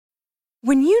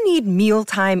When you need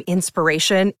mealtime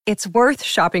inspiration, it's worth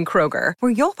shopping Kroger,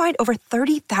 where you'll find over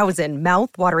 30,000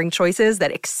 mouth-watering choices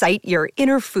that excite your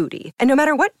inner foodie. And no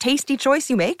matter what tasty choice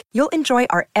you make, you'll enjoy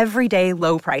our everyday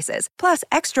low prices, plus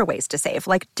extra ways to save,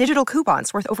 like digital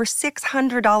coupons worth over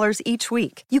 $600 each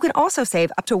week. You can also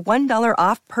save up to $1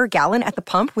 off per gallon at the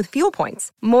pump with fuel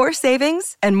points. More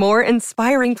savings and more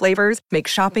inspiring flavors make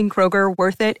shopping Kroger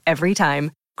worth it every time.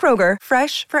 Kroger,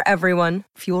 fresh for everyone.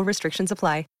 Fuel restrictions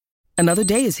apply. Another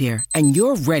day is here, and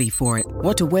you're ready for it.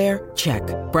 What to wear? Check.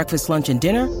 Breakfast, lunch, and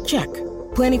dinner? Check.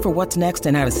 Planning for what's next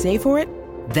and how to save for it?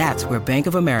 That's where Bank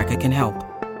of America can help.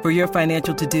 For your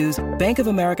financial to-dos, Bank of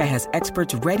America has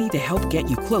experts ready to help get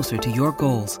you closer to your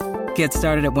goals. Get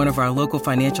started at one of our local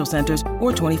financial centers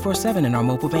or 24/7 in our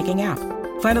mobile banking app.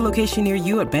 Find a location near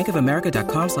you at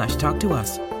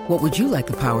bankofamerica.com/talktous. What would you like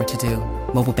the power to do?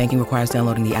 Mobile banking requires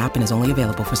downloading the app and is only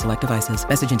available for select devices.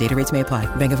 Message and data rates may apply.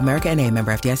 Bank of America N.A.,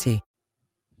 member FDIC.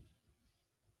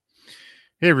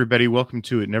 Hey, everybody. Welcome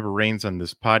to It Never Rains on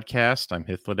this podcast. I'm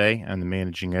Hythloday. I'm the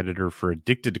managing editor for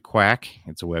Addicted to Quack.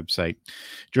 It's a website.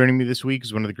 Joining me this week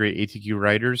is one of the great ATQ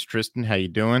writers. Tristan, how you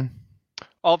doing?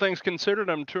 All things considered,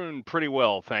 I'm doing pretty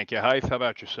well, thank you. Hythe, how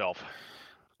about yourself?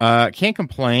 Can't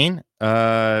complain.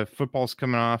 Football's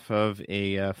coming off of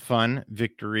a fun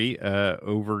victory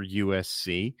over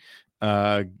USC.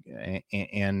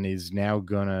 And is now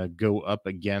going to go up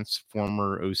against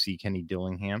former OC Kenny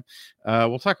Dillingham.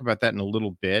 We'll talk about that in a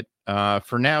little bit.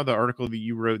 For now, the article that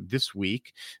you wrote this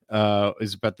week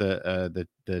is about the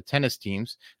tennis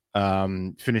teams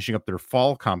finishing up their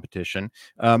fall competition.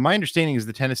 My understanding is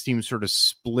the tennis teams sort of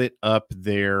split up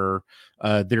their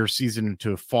season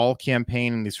into a fall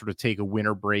campaign, and they sort of take a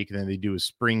winter break, and then they do a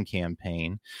spring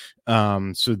campaign.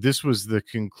 So this was the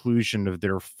conclusion of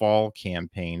their fall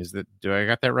campaign. Do I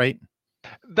got that right?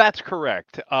 That's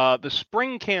correct. The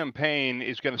spring campaign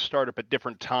is going to start up at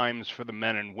different times for the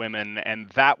men and women, and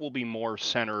that will be more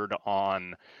centered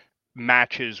on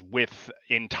matches with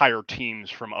entire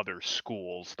teams from other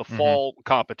schools. The fall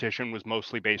competition was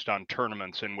mostly based on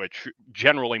tournaments in which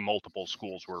generally multiple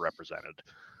schools were represented.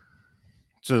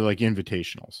 So like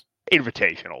invitationals.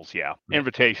 Invitationals, yeah.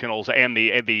 Invitationals and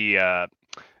the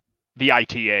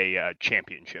ITA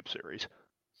championship series.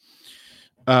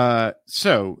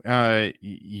 So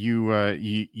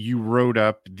you wrote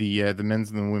up the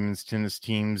men's and the women's tennis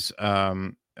teams.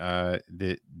 The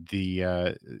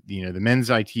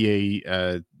men's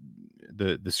ITA,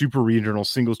 the super regional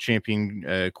singles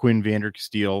champion, Quinn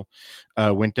Vanderkasteel,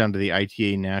 went down to the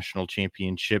ITA national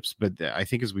championships. But I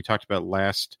think, as we talked about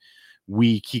last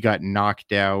week, he got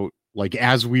knocked out, like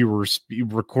as we were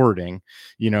recording,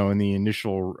 in the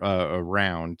initial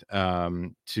round,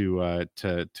 to a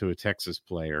Texas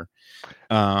player.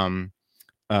 Although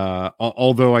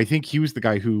I think he was the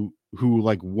guy who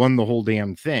like won the whole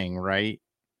damn thing, right?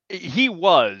 He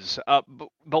was.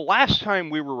 The last time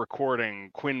we were recording,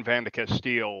 Quinn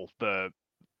Vanderkasteel,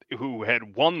 who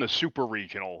had won the super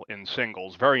regional in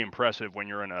singles, very impressive when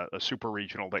you're in a super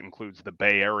regional that includes the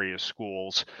Bay Area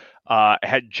schools,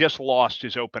 had just lost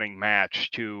his opening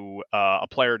match to a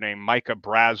player named Micah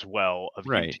Braswell of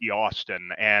UT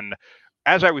Austin. And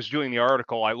as I was doing the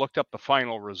article, I looked up the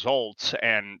final results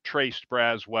and traced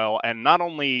Braswell. And not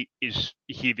only is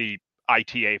he the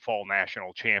ITA Fall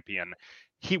National Champion,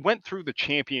 he went through the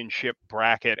championship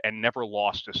bracket and never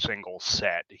lost a single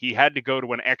set. He had to go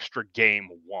to an extra game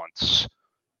once,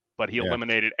 but he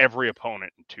eliminated every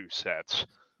opponent in 2 sets.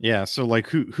 Yeah, so like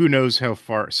who knows how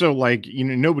far? So like,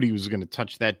 nobody was going to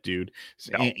touch that dude.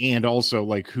 No. And also,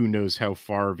 like, who knows how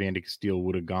far Vanderkasteel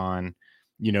would have gone,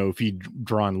 if he'd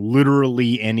drawn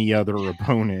literally any other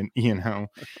opponent,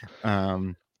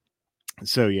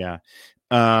 So yeah.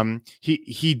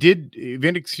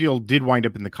 Vanderkasteel did wind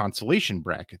up in the consolation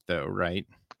bracket, though, right?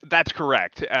 That's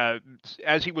correct.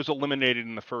 As he was eliminated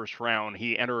in the first round,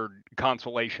 he entered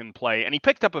consolation play, and he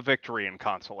picked up a victory in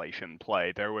consolation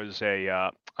play. There was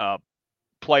a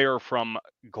player from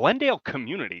Glendale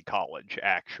Community College,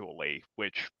 actually,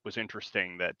 which was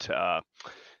interesting that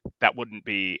that wouldn't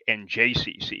be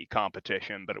NJCC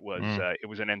competition, but it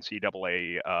was an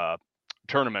NCAA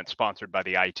tournament sponsored by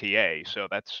the ITA. So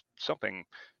that's something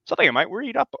I might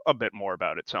read up a bit more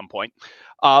about at some point.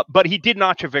 But he did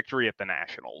notch a victory at the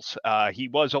Nationals. He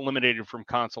was eliminated from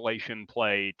consolation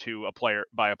play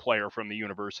by a player from the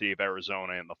University of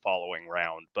Arizona in the following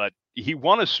round. But he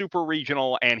won a super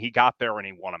regional, and he got there and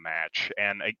he won a match.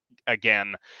 And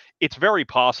again, it's very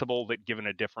possible that given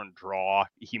a different draw,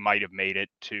 he might have made it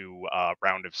to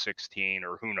round of 16,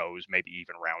 or who knows, maybe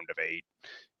even round of 8,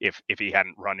 if he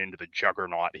hadn't run into the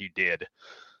juggernaut he did.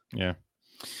 Yeah.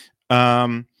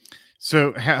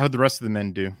 So how'd the rest of the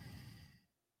men do?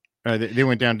 They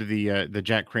went down to the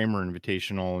Jack Kramer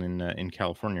Invitational in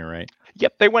California, right?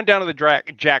 Yep, they went down to the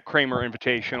Jack Kramer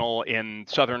Invitational in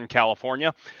Southern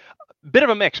California. Bit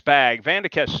of a mixed bag. Van de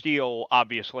Castile,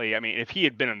 obviously, I mean, if he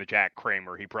had been in the Jack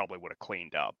Kramer, he probably would have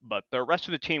cleaned up. But the rest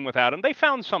of the team without him, they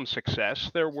found some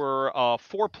success. There were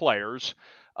 4 players.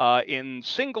 In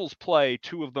singles play,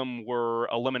 2 of them were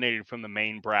eliminated from the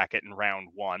main bracket in round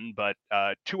 1, but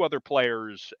 2 other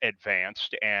players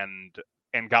advanced and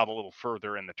got a little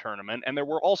further in the tournament. And there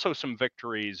were also some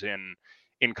victories in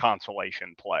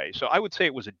consolation play. So I would say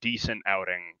it was a decent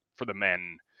outing for the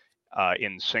men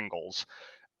in singles.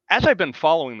 As I've been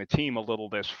following the team a little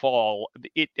this fall,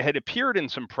 it had appeared in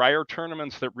some prior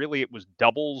tournaments that really it was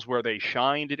doubles where they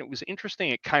shined. And it was interesting,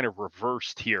 it kind of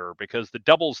reversed here because the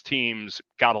doubles teams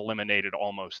got eliminated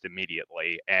almost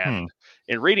immediately. And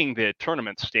in reading the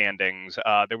tournament standings,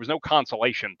 there was no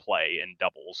consolation play in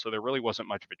doubles. So there really wasn't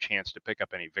much of a chance to pick up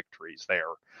any victories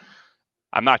there.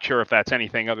 I'm not sure if that's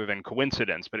anything other than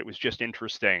coincidence, but it was just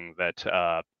interesting that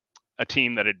a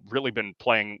team that had really been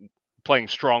playing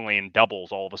strongly in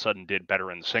doubles all of a sudden did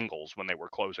better in singles when they were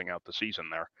closing out the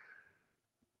season there.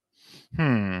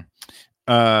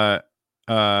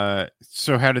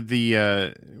 So how did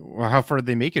how far did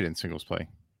they make it in singles play?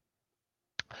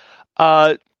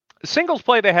 Singles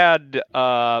play, they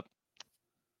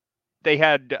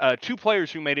had 2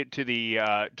 players who made it to the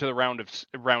round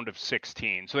of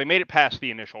 16. So they made it past the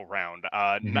initial round.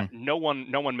 No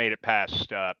one made it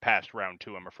past round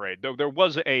 2, I'm afraid. Though there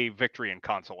was a victory in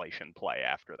consolation play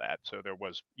after that. So there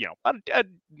was,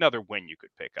 another win you could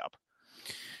pick up.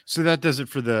 So that does it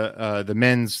for the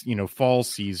men's, fall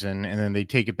season, and then they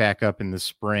take it back up in the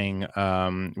spring,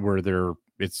 where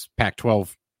it's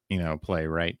Pac-12, play,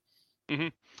 right? Mm-hmm.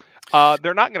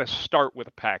 They're not going to start with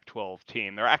a Pac-12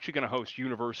 team. They're actually going to host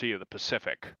University of the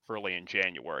Pacific early in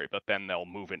January, but then they'll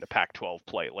move into Pac-12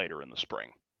 play later in the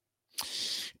spring.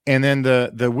 And then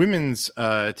the women's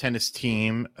tennis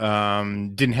team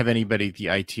didn't have anybody at the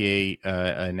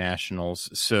ITA nationals,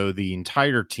 so the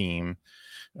entire team,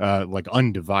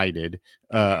 undivided,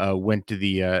 went to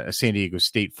the San Diego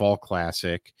State Fall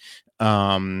Classic.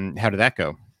 How did that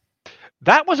go?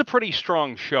 That was a pretty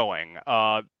strong showing.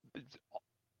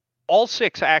 All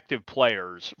 6 active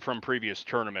players from previous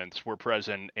tournaments were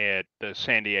present at the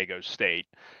San Diego State.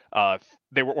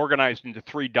 They were organized into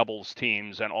 3 doubles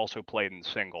teams and also played in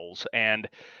singles. And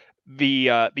the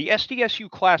SDSU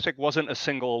Classic wasn't a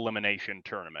single elimination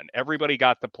tournament. Everybody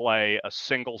got to play a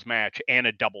singles match and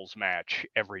a doubles match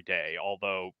every day,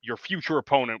 although your future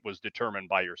opponent was determined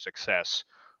by your success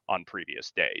on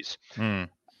previous days.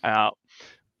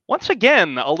 Once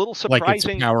again, a little surprising. Like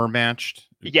it's power matched?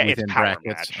 Yeah, it's power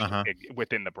matched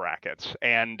within the brackets.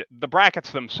 And the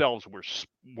brackets themselves were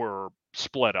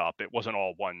split up. It wasn't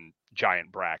all one giant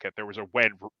bracket. There was a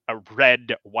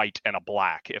red, white, and a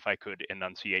black, if I could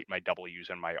enunciate my W's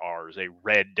and my R's. A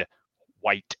red,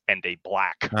 white, and a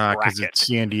black bracket. Because it's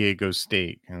San Diego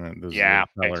State. Those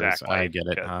exactly. I get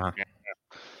it.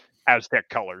 Aztec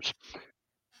colors.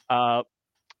 And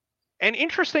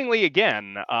interestingly,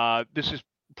 again, this is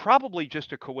probably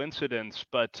just a coincidence,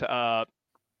 but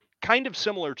kind of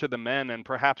similar to the men, and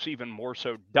perhaps even more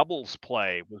so, doubles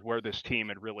play was where this team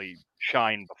had really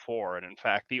shined before. And in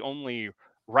fact, the only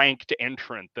ranked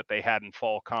entrant that they had in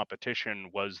fall competition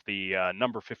was the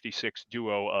number 56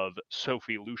 duo of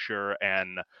Sophie Lucher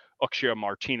and Uxia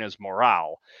Martinez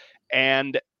Moral.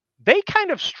 And they kind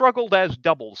of struggled as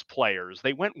doubles players.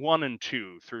 They went 1 and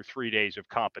 2 through 3 days of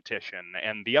competition,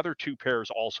 and the other 2 pairs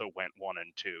also went 1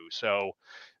 and 2. So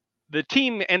the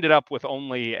team ended up with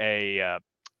only a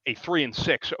 3 and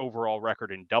 6 overall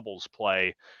record in doubles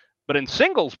play, but in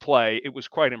singles play, it was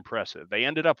quite impressive. They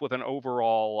ended up with an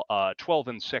overall 12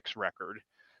 and 6 record.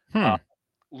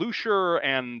 Lucher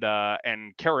and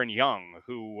Karen Young,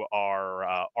 who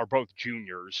are both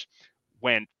juniors,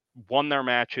 won their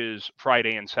matches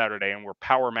Friday and Saturday and were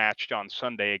power matched on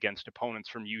Sunday against opponents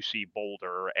from UC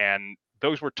Boulder. And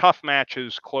those were tough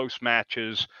matches, close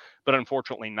matches, but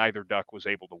unfortunately neither Duck was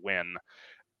able to win.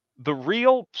 The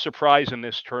real surprise in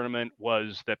this tournament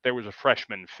was that there was a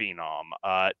freshman phenom.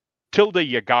 Tilda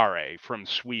Jagare from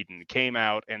Sweden came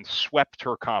out and swept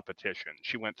her competition.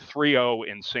 She went 3-0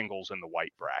 in singles in the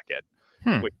white bracket,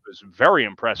 which was very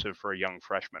impressive for a young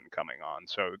freshman coming on.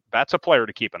 So that's a player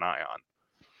to keep an eye on.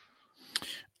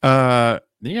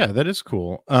 Yeah, that is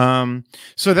cool.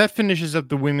 So that finishes up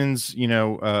the women's,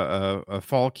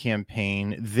 fall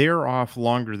campaign. They're off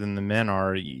longer than the men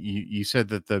are. You said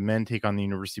that the men take on the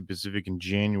University of Pacific in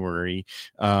January,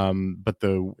 but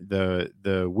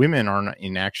the women aren't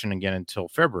in action again until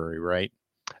February, right?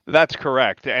 That's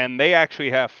correct. And they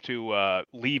actually have to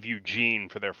leave Eugene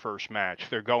for their first match.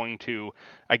 They're going to,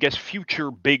 I guess,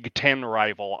 future Big Ten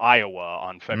rival Iowa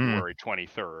on February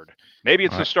 23rd. Maybe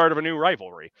it's the start of a new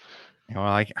rivalry. Well,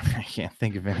 I can't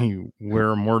think of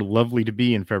anywhere more lovely to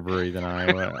be in February than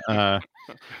Iowa.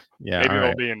 Yeah, maybe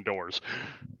they'll be indoors.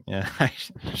 Yeah, I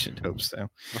should hope so.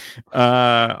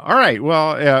 All right.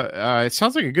 Well, it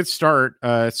sounds like a good start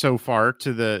so far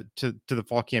to the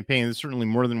fall campaign. It's certainly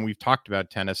more than we've talked about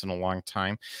tennis in a long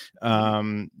time.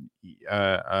 Yeah,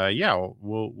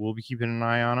 we'll be keeping an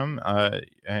eye on them,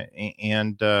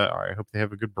 and I hope they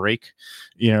have a good break,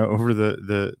 over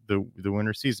the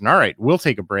winter season. All right, we'll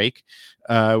take a break.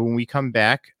 When we come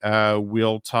back,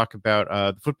 we'll talk about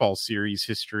the football series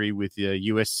history with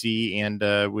USC and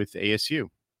with ASU.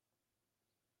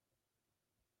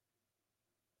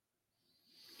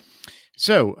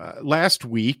 So last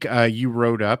week, you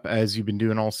wrote up, as you've been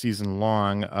doing all season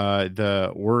long,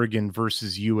 the Oregon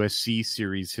versus USC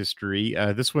series history.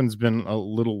 This one's been a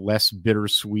little less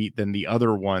bittersweet than the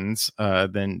other ones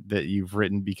than that you've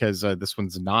written, because this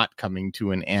one's not coming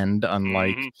to an end,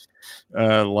 unlike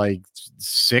like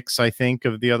 6, I think,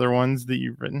 of the other ones that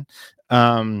you've written.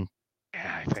 Yeah,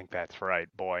 I think that's right,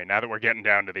 boy. Now that we're getting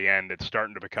down to the end, it's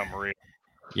starting to become real.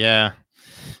 Yeah.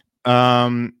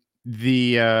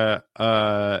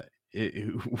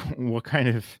 What kind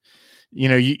of,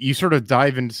 you sort of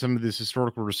dive into some of this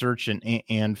historical research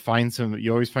and find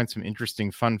you always find some interesting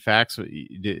fun facts.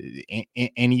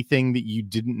 Anything that you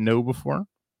didn't know before?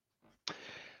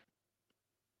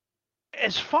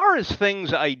 As far as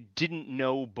things I didn't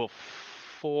know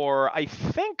before, I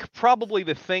think probably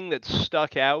the thing that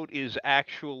stuck out is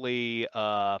actually,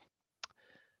 well,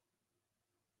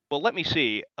 let me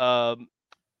see.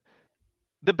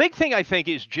 The big thing, I think,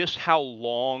 is just how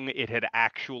long it had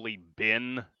actually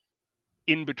been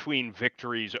in between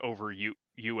victories over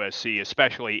USC,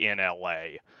 especially in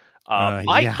LA.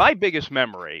 My biggest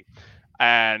memory,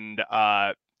 and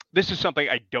this is something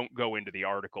I don't go into the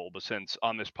article, but since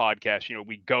on this podcast,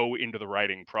 we go into the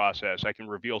writing process, I can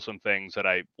reveal some things that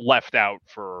I left out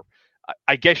for,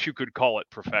 I guess you could call it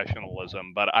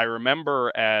professionalism. But I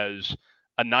remember as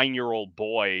a 9-year-old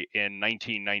boy in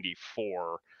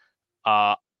 1994,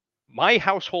 my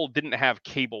household didn't have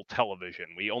cable television.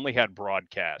 We only had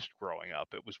broadcast growing up.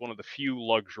 It was one of the few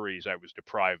luxuries I was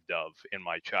deprived of in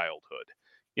my childhood.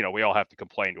 We all have to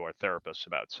complain to our therapists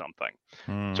about something.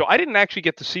 So I didn't actually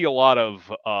get to see a lot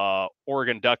of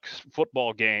Oregon Ducks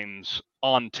football games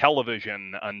on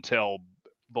television until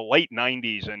the late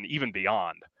 90s and even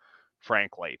beyond,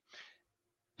 frankly.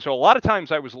 So a lot of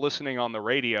times I was listening on the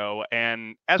radio,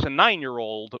 and as a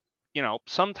 9-year-old,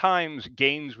 sometimes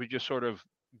games would just sort of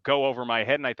go over my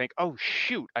head, and I think, oh,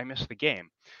 shoot, I missed the game.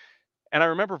 And I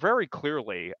remember very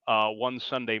clearly one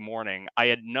Sunday morning, I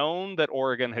had known that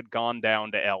Oregon had gone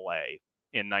down to LA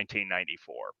in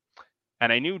 1994.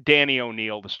 And I knew Danny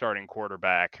O'Neill, the starting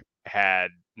quarterback, had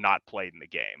not played in the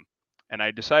game. And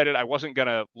I decided I wasn't going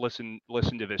to listen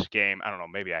to this game. I don't know,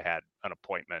 maybe I had an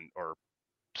appointment or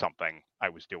something I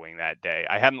was doing that day.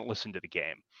 I hadn't listened to the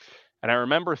game. And I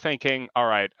remember thinking, all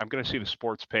right, I'm going to see the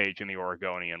sports page in the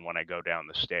Oregonian when I go down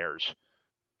the stairs.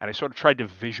 And I sort of tried to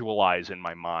visualize in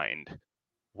my mind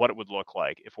what it would look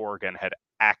like if Oregon had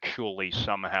actually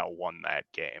somehow won that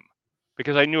game.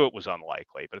 Because I knew it was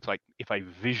unlikely, but it's like, if I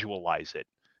visualize it,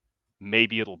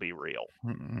 maybe it'll be real.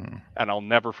 And I'll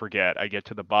never forget, I get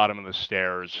to the bottom of the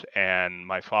stairs, and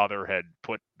my father had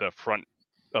put the front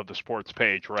of the sports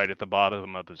page right at the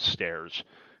bottom of the stairs.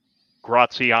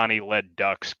 Graziani-led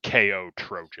Ducks KO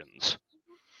Trojans.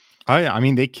 I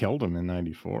mean, they killed them in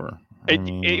 94.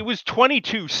 It was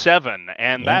 22-7,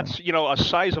 and that's, a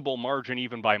sizable margin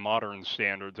even by modern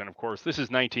standards. And of course, this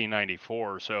is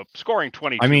 1994, so scoring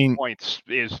 22 points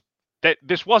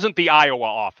this wasn't the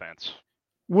Iowa offense.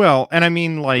 Well, and I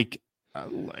mean, like,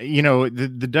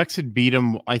 the Ducks had beat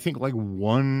them, I think, like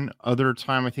one other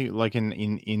time. I think, like in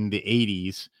the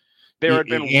 80s. There had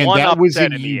been one upset was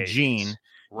in Eugene. 80s.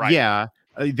 Right. Yeah.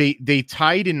 They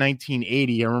tied in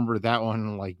 1980. I remember that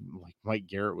one. Like Mike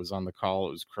Garrett was on the call.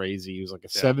 It was crazy. It was like a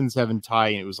 7-7 tie,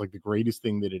 and it was like the greatest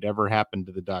thing that had ever happened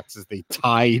to the Ducks is they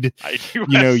tied,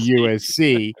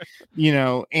 USC.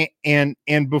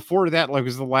 And before that, like,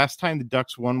 was the last time the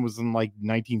Ducks won was in like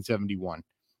 1971.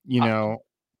 It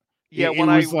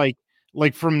was like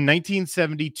from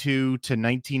 1972 to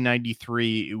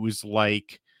 1993. It was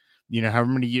like, however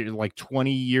many years, like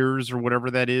 20 years or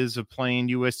whatever that is of playing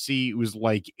USC, it was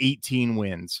like 18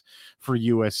 wins for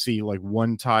USC, like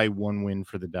one tie, one win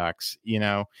for the Ducks,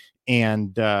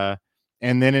 and then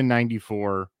in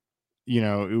 94,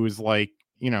 it was like,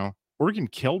 Oregon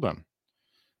killed them.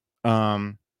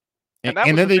 And that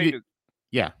And was then the they thing did, that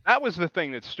yeah. that was the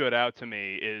thing that stood out to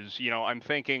me is, I'm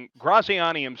thinking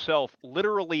Graziani himself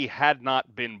literally had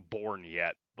not been born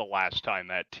yet the last time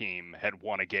that team had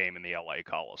won a game in the LA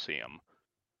Coliseum.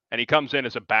 And he comes in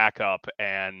as a backup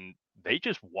and they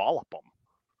just wallop him.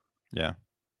 Yeah.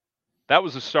 That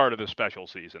was the start of the special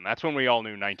season. That's when we all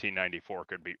knew 1994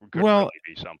 could Well, really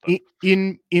be something.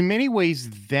 in many ways,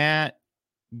 that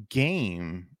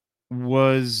game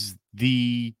was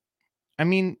the. I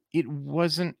mean, it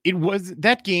wasn't. It was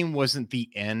that game wasn't the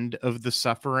end of the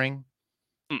suffering.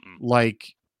 Mm-mm.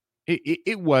 Like,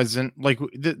 it wasn't like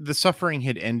the suffering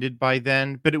had ended by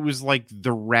then, but it was like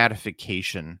the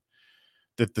ratification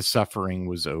that the suffering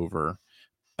was over.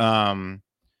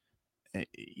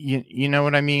 You know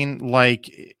what I mean?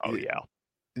 Like, Oh yeah.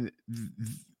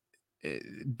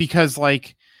 because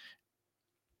like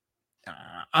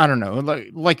I don't know,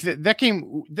 like that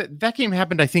game that game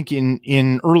happened, I think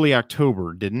in early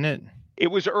October, didn't it? It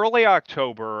was early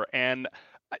October, and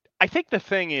I think the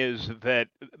thing is that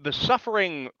the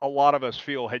suffering a lot of us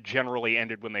feel had generally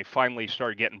ended when they finally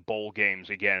started getting bowl games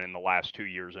again in the last 2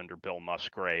 years under Bill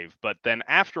Musgrave. But then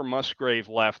after Musgrave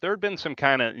left, there had been some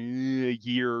kind of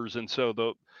years, and so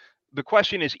the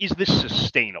question is this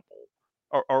sustainable,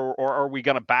 or are we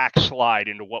going to backslide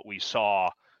into what we saw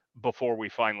before we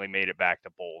finally made it back to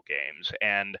bowl games?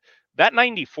 And that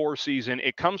 94 season,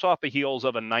 it comes off the heels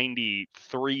of a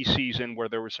 93 season where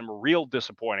there were some real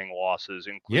disappointing losses,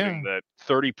 including the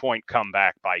 30-point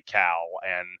comeback by Cal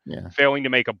and failing to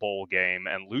make a bowl game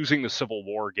and losing the Civil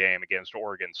War game against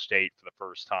Oregon State for the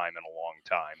first time in a long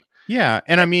time. Yeah.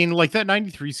 And I mean, like that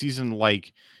 93 season,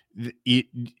 like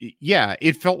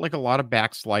it felt like a lot of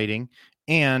backsliding.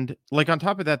 And like on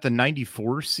top of that, the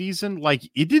 94 season, like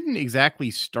it didn't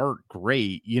exactly start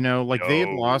great, like they had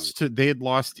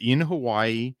lost in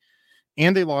Hawaii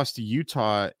and they lost to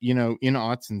Utah, in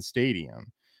Autzen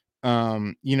Stadium.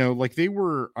 Like they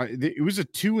were, it was a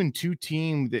 2-2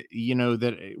 team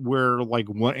that, where like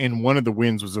one of the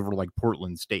wins was over like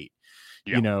Portland State.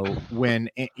 When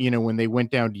they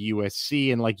went down to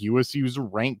USC, and like USC was a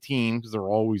ranked team because they're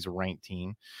always a ranked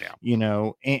team,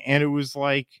 and it was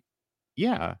like,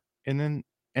 yeah. And then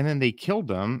they killed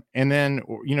them. And then,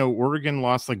 Oregon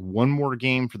lost like one more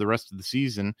game for the rest of the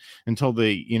season until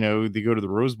they go to the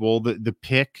Rose Bowl. The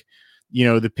pick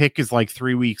is like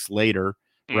 3 weeks later.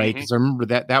 Right. Cause I remember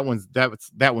that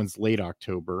one's late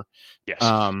October. Yes.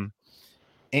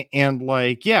 And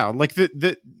like, yeah, like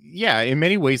in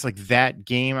many ways, like that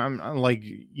game, I'm like,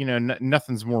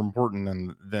 nothing's more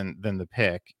important than the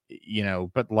pick,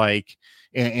 but like,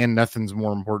 and nothing's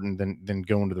more important than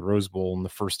going to the Rose Bowl in the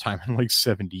first time in like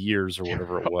 70 years or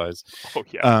whatever it was. Oh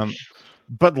yeah.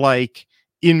 But like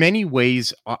in many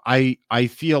ways, I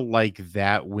feel like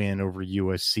that win over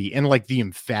USC and like the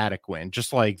emphatic win,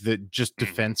 just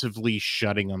defensively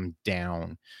shutting them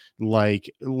down.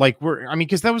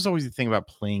 Because that was always the thing about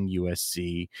playing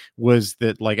USC was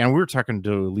that like, and we were talking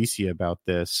to Alicia about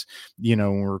this,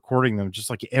 when we're recording them, just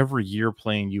like every year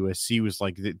playing USC was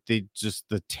like they just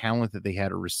the talent that they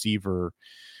had at receiver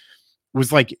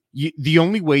was like the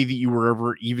only way that you were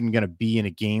ever even going to be in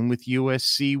a game with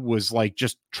USC was like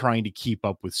just trying to keep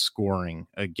up with scoring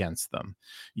against them.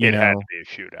 It had to be a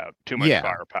shootout. Too much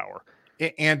firepower.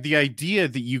 And the idea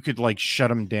that you could like shut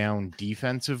them down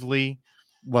defensively,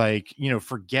 like,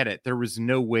 forget it. There was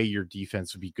no way your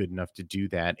defense would be good enough to do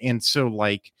that. And so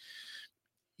like,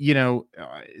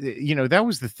 that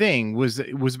was the thing was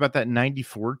about that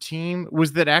 94 team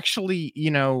was that actually,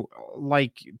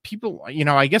 like people,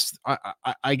 I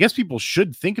guess people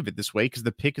should think of it this way because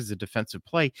the pick is a defensive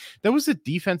play. That was a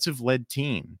defensive led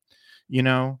team,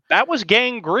 that was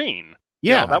Gang Green.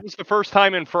 Yeah. That was the first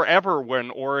time in forever when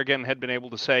Oregon had been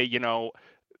able to say,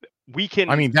 we can.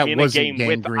 I mean, that win wasn't a game Gang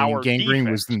with Green. our Gang Green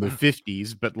defense. was in the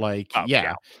 50s, but like,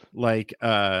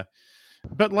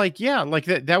 but like, yeah, like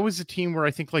that was a team where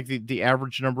I think like the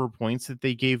average number of points that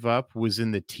they gave up was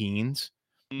in the teens.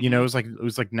 Mm-hmm. It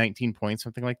was like 19 points,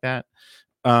 something like that.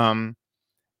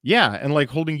 Yeah, and like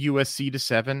holding USC to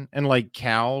 7, and like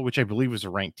Cal, which I believe was a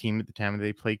ranked team at the time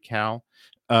they played Cal,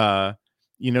 to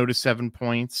 7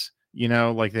 points.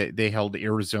 Like they held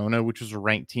Arizona, which was a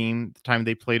ranked team at the time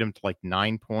they played them, to like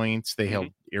 9 points. They held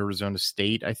Arizona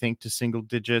State, I think, to single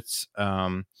digits.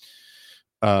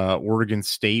 Oregon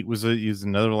State was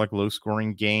another like low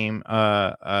scoring game.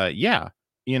 Yeah,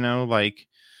 like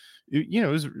it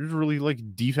was really like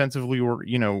defensively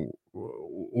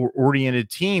oriented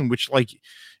team, which like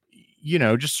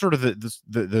just sort of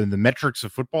the metrics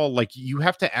of football, like you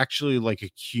have to actually like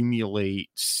accumulate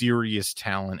serious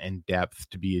talent and depth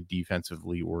to be a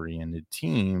defensively oriented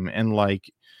team. And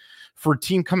like for a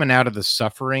team coming out of the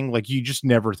suffering, like you just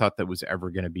never thought that was ever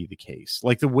going to be the case.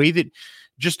 Like the way that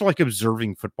just like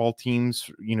observing football teams,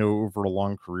 you know, over a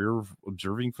long career of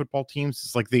observing football teams,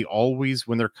 it's like they always,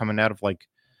 when they're coming out of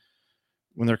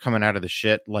the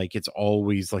shit, like it's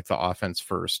always like the offense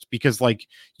first, because like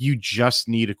you just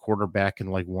need a quarterback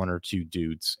and like one or two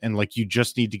dudes, and like you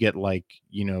just need to get like,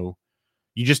 you know,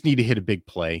 you just need to hit a big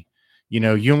play. You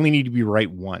know, you only need to be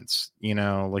right once, you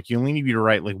know, like you only need to be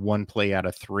right like one play out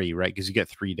of three, right? Because you get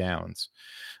 3 downs.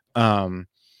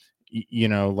 You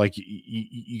know, like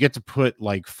you get to put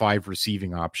like 5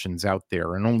 receiving options out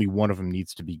there, and only one of them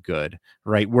needs to be good,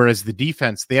 right? Whereas the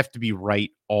defense, they have to be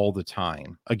right all the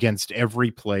time against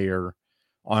every player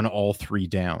on all 3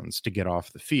 downs to get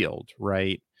off the field,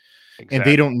 right? Exactly. And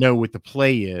they don't know what the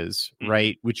play is,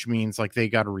 right? Which means like they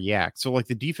got to react. So like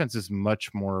the defense is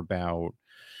much more about,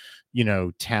 you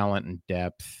know, talent and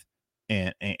depth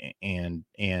and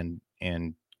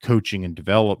coaching and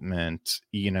development,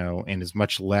 you know, and is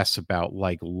much less about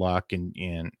like luck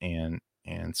and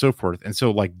so forth. And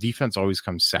so like defense always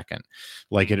comes second,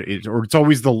 like it's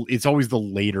always the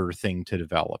later thing to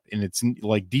develop. And it's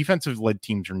like defensive led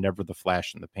teams are never the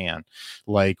flash in the pan,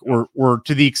 like, or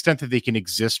to the extent that they can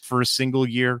exist for a single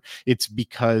year, it's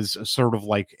because sort of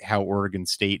like how Oregon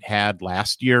State had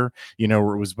last year, you know,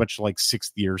 where it was much like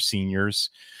 6th year seniors,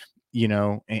 you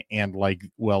know, and like,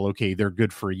 well, okay, they're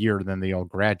good for a year, then they all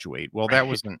graduate. Well, that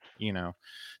wasn't, you know,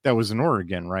 that was in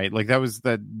Oregon, right? Like that was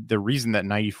the reason that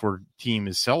 94 team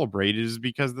is celebrated is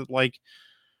because that like,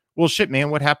 well, shit, man,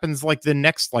 what happens like the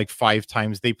next like 5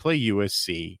 times they play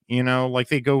USC, you know, like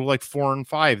they go like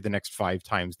 4-5 the next 5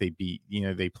 times they beat, you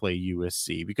know, they play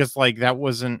USC, because like that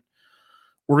wasn't,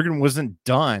 Oregon wasn't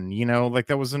done, you know, like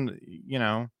that wasn't, you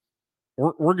know,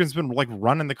 Oregon's been like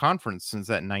running the conference since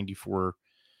that 94.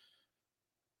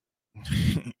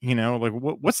 You know, like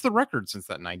what's the record since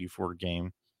that 94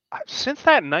 game? Since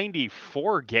that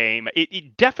 94 game,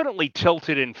 it definitely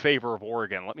tilted in favor of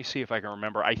Oregon. Let me see if I can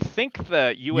remember. I think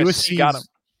the USC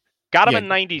got him in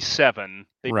 97.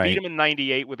 They beat him in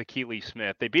 98 with Akili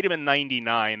Smith. They beat him in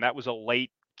 99. That was a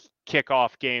late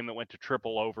kickoff game that went to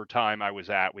triple overtime I was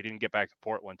at. We didn't get back to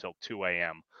Portland until 2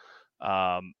 a.m.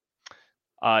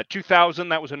 2000,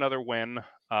 that was another win.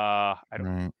 I don't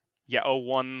know. Yeah,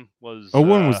 01 was...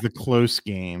 01 was the close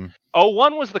game.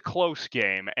 01 was the close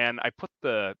game, and I put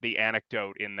the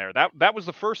anecdote in there. That was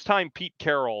the first time Pete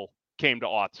Carroll came to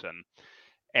Autzen,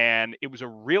 and it was a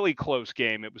really close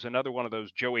game. It was another one of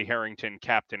those Joey Harrington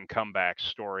captain comeback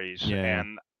stories,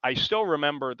 and I still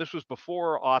remember this was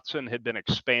before Autzen had been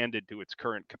expanded to its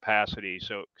current capacity,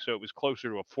 so it was closer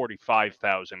to a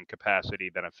 45,000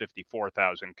 capacity than a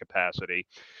 54,000 capacity.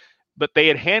 But they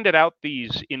had handed out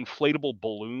these inflatable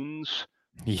balloons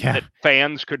that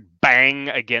fans could bang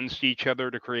against each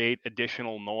other to create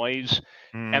additional noise.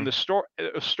 And the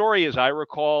story, as I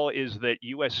recall, is that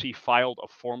USC filed a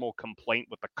formal complaint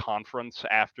with the conference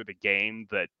after the game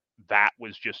that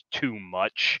was just too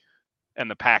much.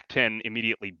 And the Pac-10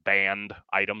 immediately banned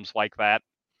items like that.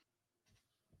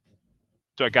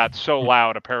 So it got so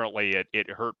loud, apparently it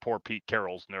hurt poor Pete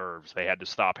Carroll's nerves. They had to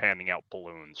stop handing out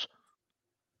balloons.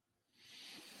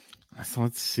 So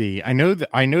let's see. I know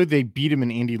they beat him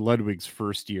in Andy Ludwig's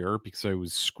first year because I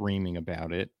was screaming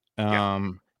about it.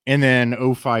 And then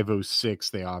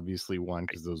 05-06 they obviously won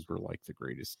because those were like the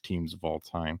greatest teams of all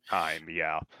time.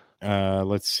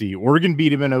 Let's see. Oregon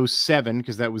beat him in 07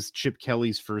 because that was Chip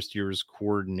Kelly's first year as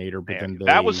coordinator. But then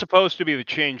that was supposed to be the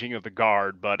changing of the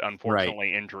guard, but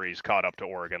unfortunately injuries caught up to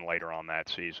Oregon later on that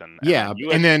season.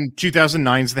 And then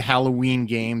 2009's the Halloween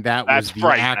game. That was the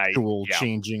actual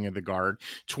changing of the guard.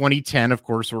 2010, of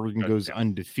course, Oregon goes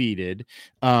undefeated.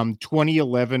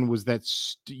 2011 was that,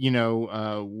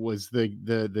 was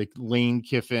the Lane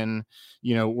Kiffin,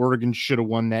 Oregon should have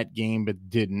won that game,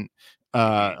 but didn't.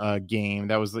 Game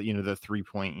that was the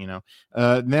 3-point,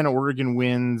 then Oregon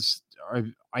wins.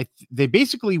 They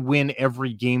basically win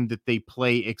every game that they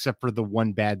play except for the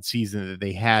one bad season that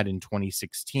they had in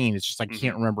 2016. It's just I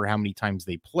can't remember how many times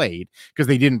they played because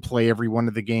they didn't play every one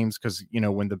of the games because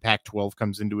when the Pac-12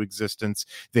 comes into existence,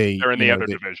 they're in the other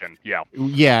division.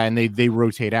 And they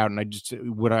rotate out. And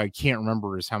I can't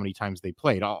remember is how many times they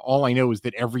played. All I know is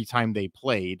that every time they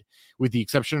played, with the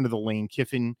exception of the Lane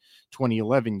Kiffin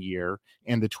 2011 year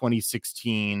and the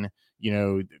 2016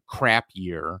 crap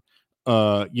year,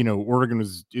 Oregon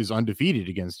is undefeated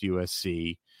against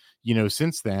USC.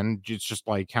 Since then, it's just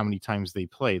like how many times they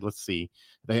played. Let's see.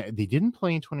 They didn't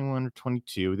play in 21 or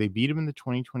 22. They beat them in the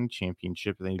 2020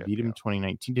 championship. They beat them in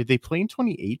 2019. Did they play in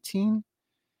 2018?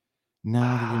 No,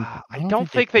 I don't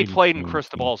think they played in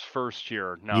Cristobal's first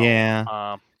year.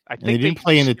 No. I think they didn't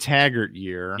play in the Taggart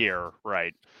year.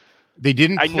 Right. They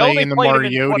didn't play in the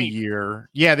Mariota year.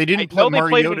 Yeah, they didn't play Mariota. They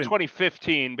played him in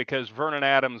 2015 because Vernon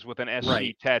Adams with an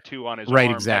SC tattoo on his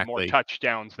arm had more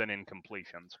touchdowns than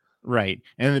incompletions. Right.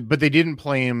 But they didn't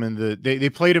play him in they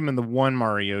played him in the one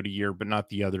Mariota year, but not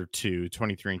the other two,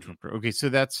 23 and 24. Okay, so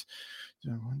that's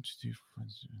 1, 2, 3.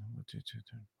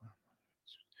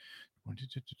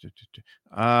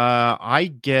 I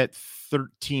get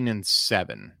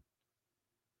 13-7.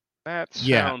 That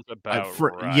sounds about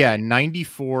right. Yeah,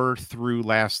 94 through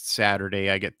last Saturday.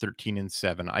 I get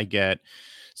 13-7. I get,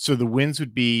 so the wins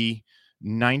would be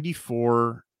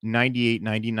 94, 98,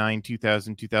 99,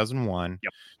 2000, 2001,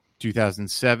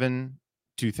 2007,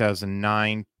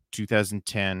 2009,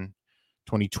 2010,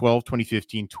 2012,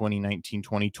 2015, 2019,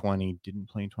 2020. Didn't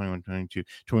play in 21, 22,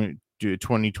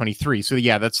 2023. So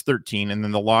yeah, that's 13. And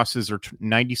then the losses are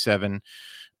 97,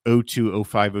 02,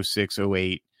 05, 06,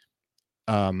 08.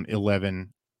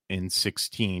 11 and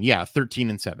 16. Yeah,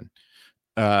 13-7.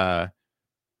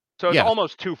 So it's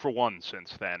almost 2 for 1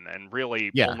 since then, and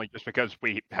really only just because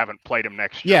we haven't played him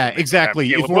next year. Yeah,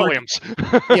 exactly. If Williams.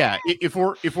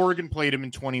 If Oregon played him in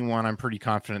 21, I'm pretty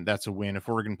confident that's a win. If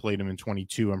Oregon played him in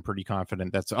 22, I'm pretty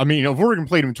confident if Oregon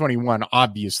played him in 21,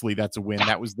 obviously that's a win.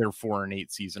 That was their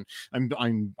 4-8 season.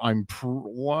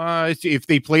 If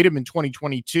they played him in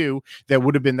 2022, that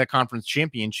would have been the conference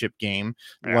championship game.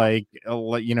 Yeah. I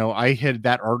had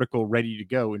that article ready to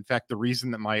go. In fact, the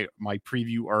reason that my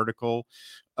preview article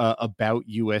about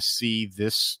USC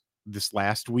this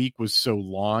last week was so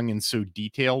long and so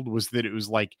detailed was that it was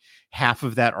like half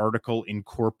of that article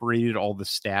incorporated all the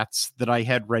stats that I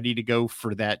had ready to go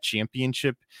for that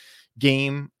championship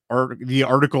game, or the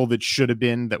article that should have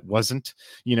been that wasn't,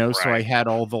 right. So I had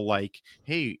all the all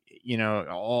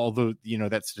the,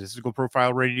 that statistical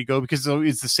profile ready to go, because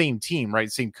it's the same team,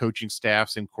 right? Same coaching staff,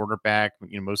 same quarterback,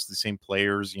 most of the same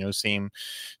players,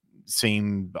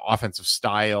 same offensive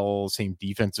style, same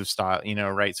defensive style,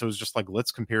 right? So it was just like,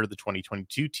 let's compare the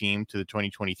 2022 team to the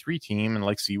 2023 team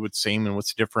and see what's same and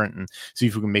what's different, and see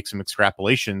if we can make some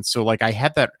extrapolations. So I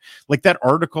had that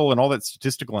article and all that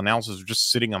statistical analysis was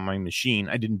just sitting on my machine.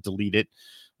 I didn't delete it.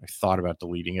 I thought about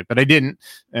deleting it, but I didn't,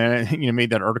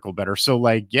 made that article better. So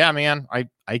man, I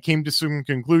came to some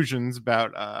conclusions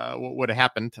about what would have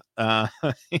happened in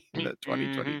the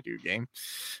 2022 game.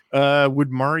 Would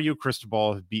Mario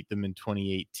Cristobal have beat them in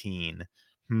 2018?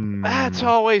 That's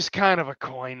always kind of a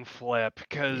coin flip,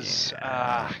 because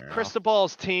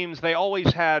Cristobal's teams, they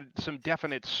always had some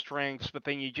definite strengths, but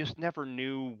then you just never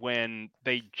knew when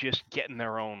they just get in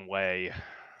their own way.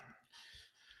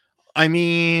 I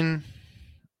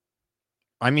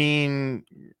mean,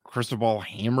 Cristobal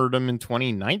hammered him in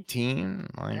 2019.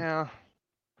 Yeah.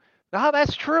 No,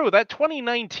 that's true. That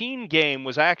 2019 game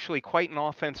was actually quite an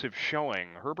offensive showing.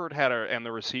 Herbert and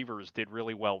the receivers did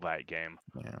really well that game.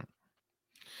 Yeah.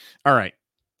 All right.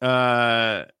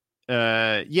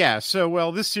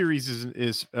 So, this series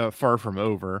is far from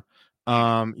over.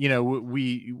 Me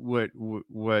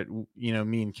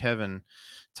and Kevin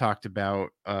talked about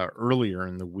earlier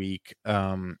in the week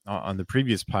on the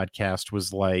previous podcast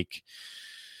was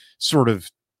sort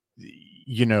of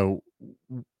the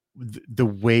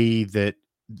way that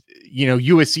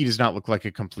USC does not look like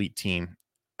a complete team,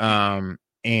 and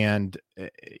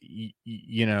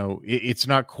it's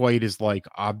not quite as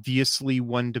obviously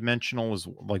one-dimensional as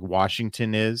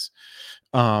Washington is,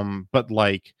 but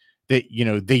that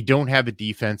they don't have a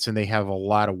defense, and they have a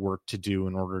lot of work to do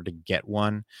in order to get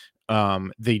one.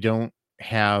 They don't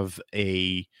have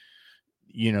their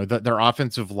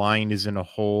offensive line is in a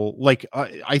hole.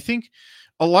 I think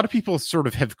a lot of people sort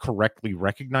of have correctly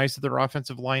recognized that their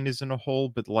offensive line is in a hole,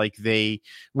 but what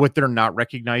they're not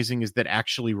recognizing is that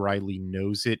actually Riley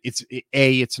knows it.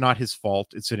 It's not his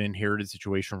fault. It's an inherited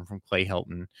situation from Clay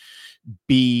Helton.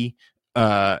 B,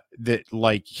 that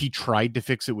he tried to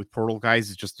fix it with portal guys.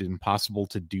 It's just impossible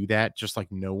to do that. Just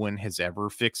no one has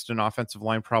ever fixed an offensive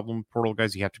line problem with portal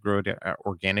guys. You have to grow it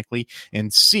organically.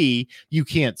 And C, you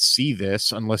can't see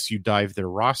this unless you dive their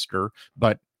roster,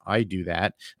 but I do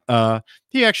that.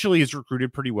 He actually is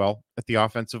recruited pretty well at the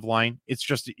offensive line.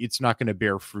 It's not going to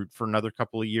bear fruit for another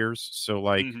couple of years. So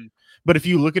but if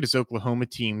you look at his Oklahoma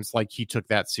teams, he took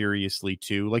that seriously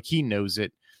too. He knows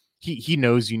it. He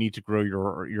knows you need to grow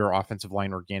your offensive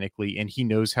line organically, and he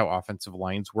knows how offensive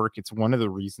lines work. It's one of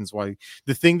the reasons why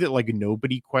the thing that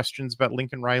nobody questions about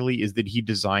Lincoln Riley is that he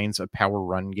designs a power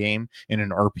run game and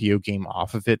an RPO game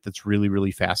off of it that's really,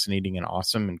 really fascinating and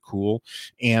awesome and cool.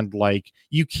 And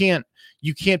you can't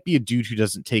you can't be a dude who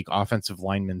doesn't take offensive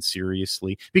linemen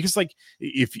seriously, because like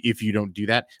if you don't do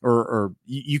that, or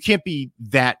you can't be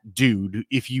that dude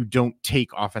if you don't take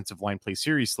offensive line play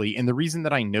seriously. And the reason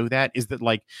that I know that is that,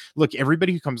 like, look,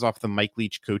 everybody who comes off the Mike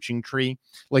Leach coaching tree,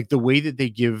 like the way that they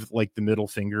give like the middle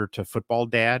finger to football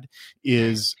dad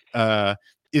is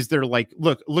they're like,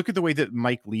 look at the way that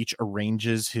Mike Leach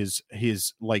arranges his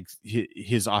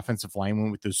offensive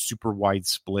lineman with those super wide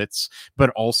splits, but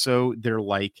also they're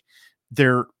like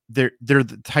they're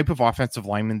the type of offensive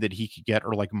lineman that he could get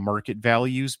are like market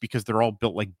values, because they're all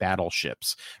built like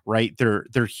battleships, right?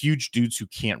 They're huge dudes who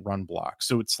can't run block.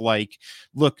 So it's like,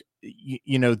 look,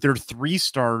 they're 3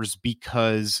 stars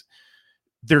because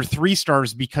they're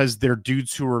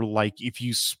dudes who are like, if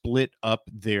you split up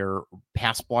their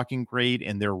pass blocking grade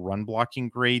and their run blocking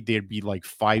grade, they'd be like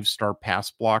 5-star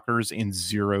pass blockers and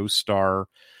 0-star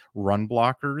run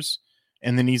blockers.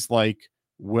 And then he's like,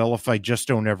 well, if I just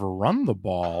don't ever run the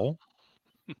ball,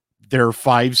 they're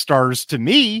 5 stars to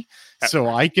me, so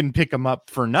I can pick them up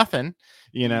for nothing,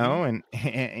 and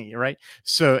right.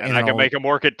 So, and I can make them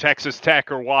work at Texas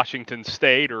Tech or Washington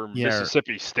State or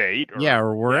Mississippi State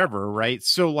or wherever. Right.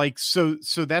 So like, so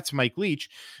that's Mike Leach.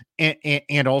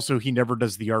 And also he never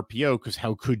does the RPO, because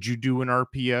how could you do an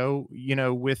RPO,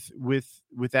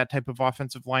 with that type of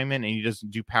offensive lineman? And he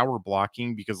doesn't do power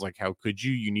blocking, because like, how could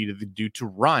you needed the dude to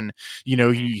run, he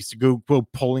used to go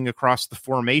pulling across the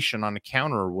formation on a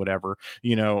counter or whatever,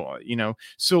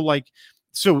 so like,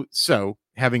 so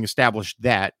having established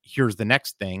that, here's the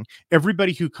next thing.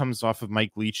 Everybody who comes off of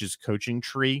Mike Leach's coaching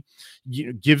tree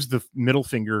gives the middle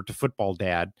finger to football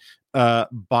dad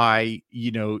by,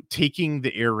 taking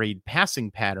the air raid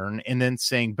passing pattern and then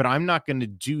saying, but I'm not going to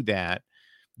do that.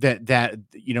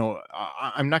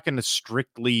 I'm not going to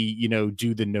strictly,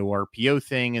 do the no RPO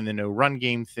thing and the no run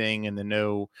game thing and the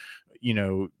no,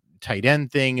 tight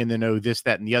end thing and then this,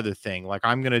 that, and the other thing. Like,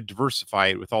 I'm going to diversify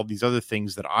it with all these other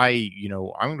things that I'm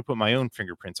going to put my own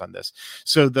fingerprints on this.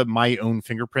 So my own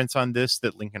fingerprints on this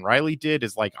that Lincoln Riley did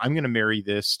is like, I'm going to marry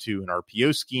this to an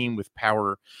RPO scheme with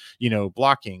power,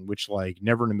 blocking, which like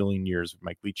never in a million years would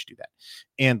Mike Leach do that.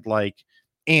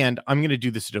 And I'm going to do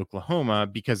this at Oklahoma,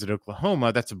 because at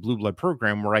Oklahoma, that's a blue blood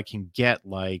program where I can get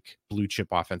like blue chip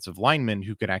offensive linemen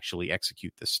who could actually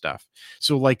execute this stuff.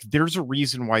 So like, there's a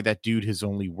reason why that dude has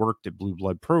only worked at blue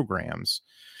blood programs,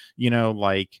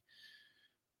 like,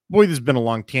 boy, this has been a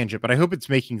long tangent, but I hope it's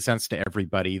making sense to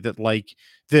everybody that like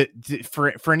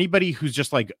for anybody who's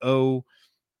just like,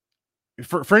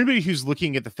 for anybody who's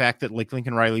looking at the fact that like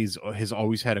Lincoln Riley has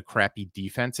always had a crappy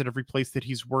defense at every place that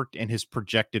he's worked and has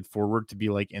projected forward to be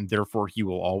like, and therefore he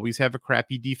will always have a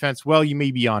crappy defense. Well, you may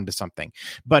be onto something,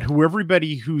 but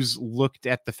everybody who's looked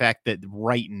at the fact that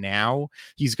right now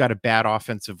he's got a bad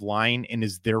offensive line and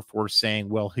is therefore saying,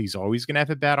 well, he's always going to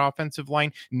have a bad offensive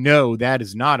line. No, that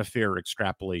is not a fair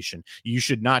extrapolation. You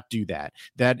should not do that.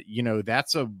 That's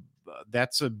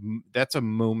a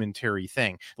momentary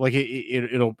thing. Like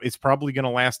it's probably going to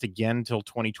last again till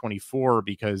 2024,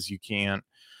 because you can't,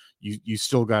 you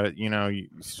still got to, you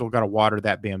still got to water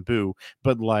that bamboo.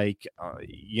 But like,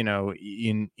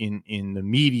 in the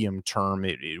medium term,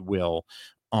 it will,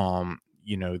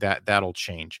 that'll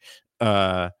change.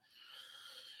 But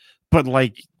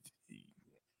like,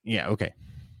 yeah. Okay.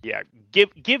 Yeah,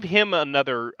 give him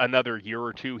another year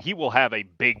or two. He will have a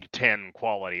Big Ten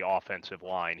quality offensive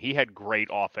line. He had great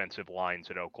offensive lines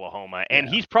at Oklahoma, and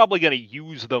he's probably going to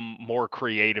use them more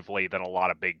creatively than a lot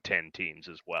of Big Ten teams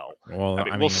as well. Well, I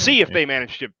mean, we'll see if they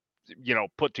manage to,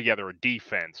 put together a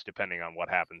defense depending on what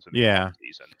happens in the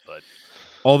season. But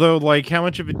although, like, how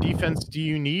much of a defense do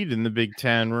you need in the Big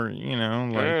Ten?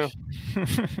 Where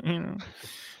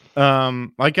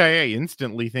like I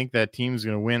instantly think that team's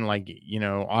going to win, like,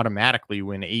 automatically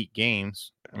win 8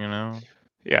 games, Yeah.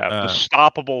 The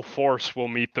stoppable force will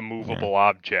meet the movable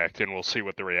object, and we'll see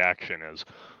what the reaction is.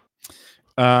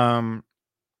 All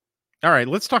right,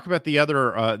 let's talk about the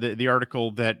other, the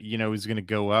article that, is going to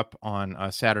go up on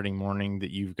Saturday morning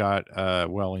that you've got,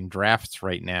 in drafts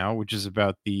right now, which is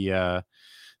about the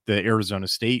Arizona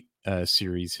State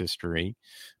series history.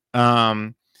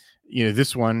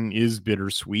 This one is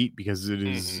bittersweet because it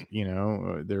is,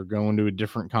 they're going to a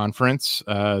different conference.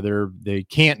 They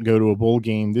can't go to a bowl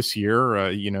game this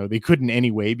year. They couldn't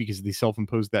anyway because they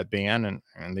self-imposed that ban,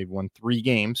 and they've won 3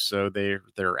 games, so they're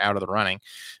out of the running.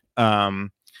 Even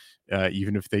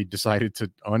if they decided to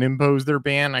unimpose their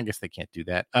ban, I guess they can't do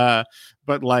that.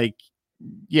 But like,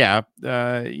 nobody's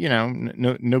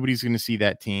going to see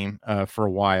that team for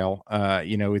a while.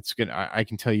 It's good. I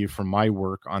can tell you from my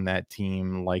work on that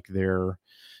team, like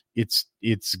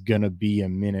it's going to be a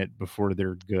minute before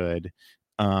they're good.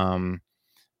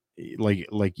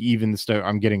 like even the stuff,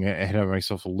 I'm getting ahead of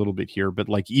myself a little bit here, but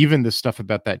like even the stuff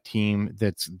about that team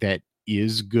that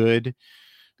is good,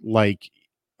 like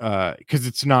because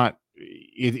it's not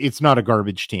a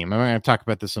garbage team. I'm going to talk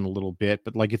about this in a little bit,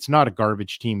 but like it's not a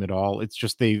garbage team at all. It's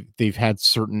just they've had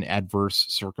certain adverse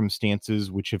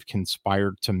circumstances which have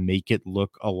conspired to make it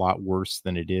look a lot worse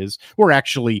than it is, or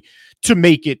actually to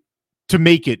make it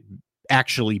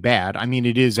actually bad. I mean,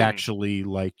 it is actually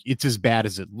like it's as bad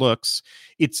as it looks.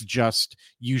 It's just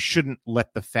you shouldn't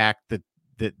let the fact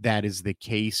that is the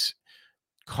case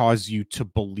cause you to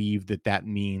believe that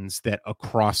means that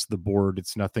across the board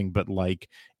it's nothing but like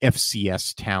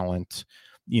FCS talent,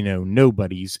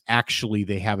 nobodies. Actually,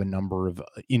 they have a number of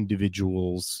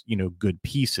individuals, good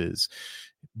pieces,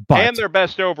 and their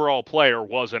best overall player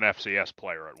was an FCS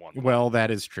player at one point. Well,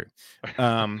 that is true.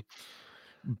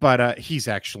 But he's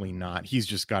actually not. He's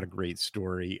just got a great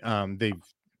story.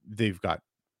 They've got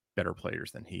better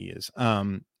players than he is.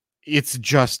 It's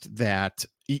just that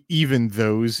even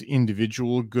those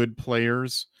individual good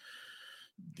players,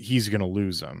 he's going to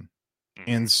lose them.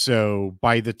 And so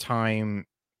by the time,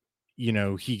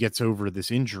 he gets over this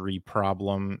injury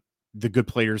problem, the good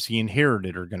players he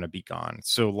inherited are going to be gone.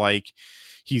 So like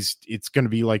it's going to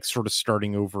be like sort of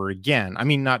starting over again. I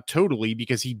mean, not totally,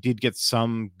 because he did get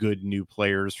some good new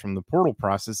players from the portal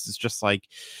process. It's just like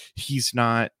he's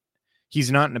not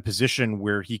in a position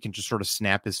where he can just sort of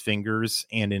snap his fingers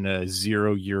and in a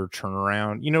 0-year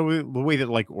turnaround, the way that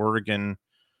like Oregon,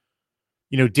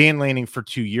 Dan Lanning for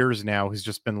 2 years now has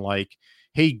just been like,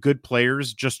 hey, good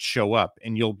players, just show up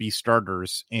and you'll be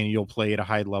starters and you'll play at a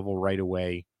high level right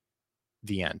away.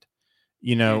 The end,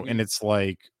 and it's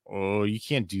like, oh, you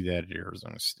can't do that at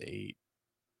Arizona State.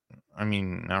 I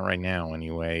mean, not right now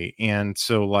anyway. And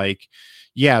so like,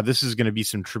 yeah, this is going to be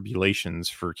some tribulations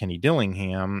for Kenny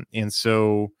Dillingham. And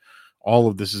so all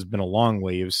of this has been a long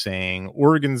way of saying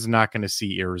Oregon's not going to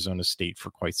see Arizona State for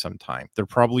quite some time. They're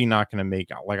probably not going to make,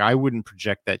 like, I wouldn't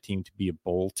project that team to be a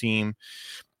bowl team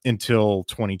until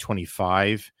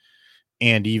 2025.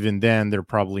 And even then, they're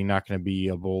probably not going to be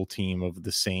a bowl team of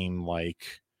the same,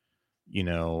 like,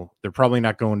 they're probably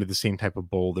not going to the same type of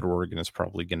bowl that Oregon is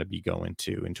probably going to be going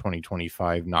to in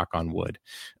 2025, knock on wood.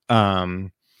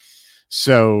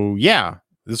 So yeah,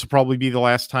 this will probably be the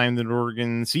last time that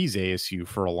Oregon sees ASU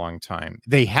for a long time.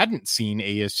 They hadn't seen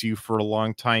ASU for a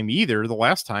long time either. The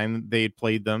last time they had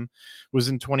played them was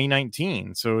in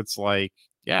 2019. So it's like,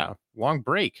 yeah, long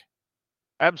break.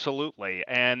 Absolutely.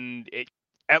 And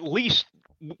at least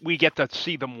we get to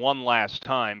see them one last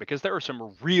time, because there are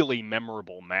some really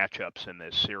memorable matchups in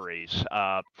this series.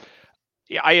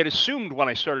 Yeah, I had assumed when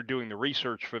I started doing the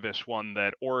research for this one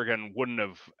that Oregon wouldn't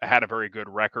have had a very good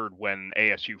record when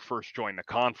ASU first joined the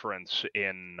conference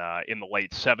in the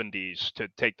late 70s to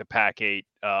take the Pac-8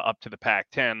 up to the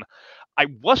Pac-10. I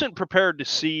wasn't prepared to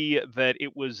see that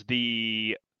it was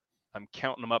I'm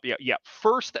counting them up. Yeah.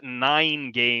 First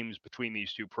 9 games between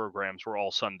these two programs were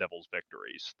all Sun Devils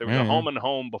victories. There was a home and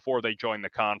home before they joined the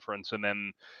conference, and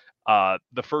then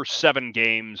the first 7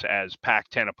 games as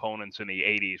Pac-10 opponents in the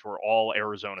 80s were all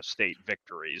Arizona State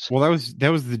victories. Well, that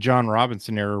was the John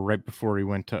Robinson era right before he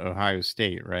went to Ohio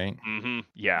State, right? Mm-hmm.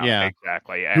 Yeah,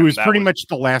 exactly. Who was pretty much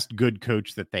the last good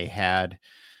coach that they had.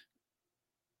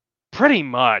 Pretty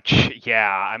much,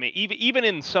 yeah. I mean, even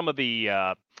in some of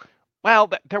the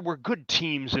there were good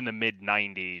teams in the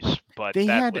mid-90s, but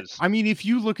I mean, if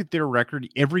you look at their record,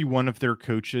 every one of their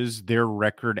coaches, their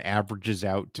record averages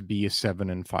out to be a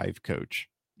 7-5 coach.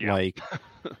 Yeah. Like,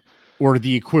 or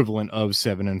the equivalent of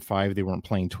 7-5. They weren't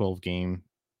playing 12-game,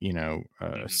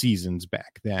 seasons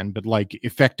back then, but like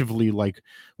effectively, like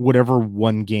whatever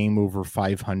one game over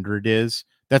 500 is,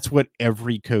 that's what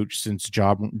every coach since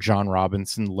John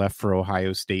Robinson left for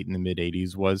Ohio State in the mid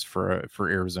 80s was for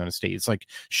Arizona State. It's like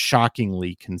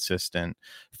shockingly consistent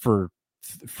for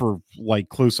like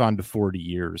close on to 40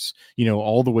 years,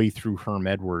 all the way through Herm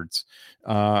Edwards.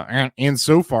 And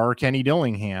so far, Kenny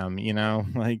Dillingham,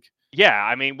 like. Yeah,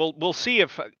 I mean, we'll see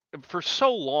if for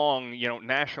so long,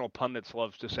 national pundits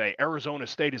love to say Arizona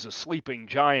State is a sleeping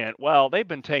giant. Well, they've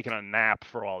been taking a nap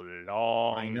for a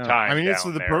long time. I mean, it's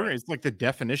the program. It's like the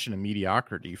definition of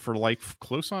mediocrity for like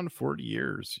close on to 40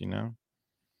 years,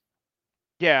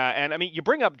 Yeah, and I mean, you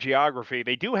bring up geography.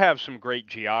 They do have some great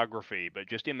geography, but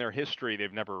just in their history,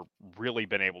 they've never really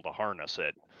been able to harness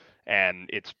it. And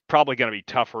it's probably going to be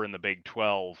tougher in the Big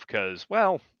 12 because,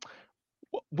 well,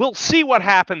 we'll see what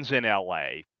happens in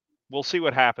LA. we'll see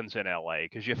what happens in LA,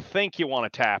 because you think you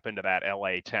want to tap into that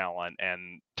LA talent,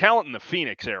 and talent in the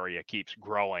Phoenix area keeps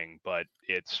growing, but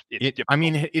it's I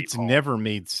mean, difficult to it's keep home. never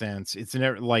made sense. It's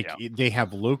never like Yeah. they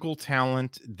have local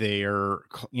talent. They're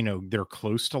they're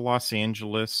close to Los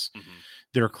Angeles. Mhm.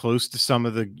 They're close to some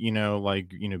of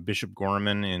the Bishop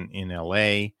Gorman in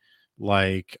LA.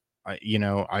 Like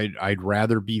I'd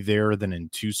rather be there than in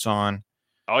Tucson.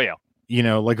 Oh yeah.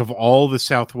 Like of all the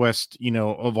Southwest,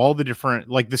 of all the different,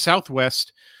 like the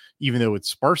Southwest, even though it's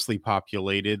sparsely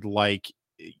populated, like,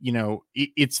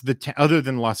 it's other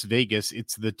than Las Vegas,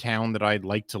 it's the town that I'd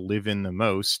like to live in the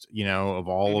most, of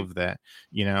all of that,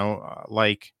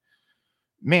 like,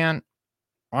 man,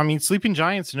 I mean, Sleeping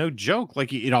Giants, no joke.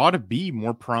 Like, it ought to be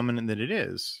more prominent than it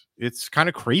is. It's kind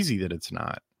of crazy that it's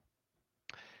not.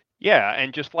 Yeah,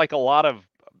 and just like a lot of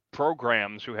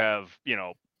programs who have,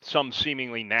 some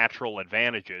seemingly natural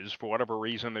advantages, for whatever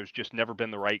reason, there's just never been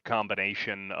the right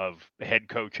combination of head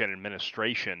coach and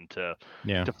administration to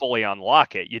fully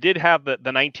unlock it. You did have the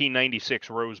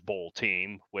 1996 Rose Bowl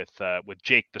team with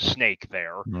Jake the Snake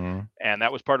there, and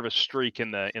that was part of a streak in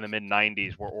the mid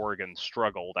 90s where Oregon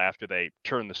struggled after they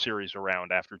turned the series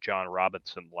around after John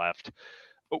Robinson left.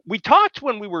 We talked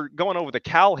when we were going over the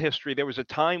Cal history. There was a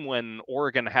time when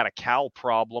Oregon had a Cal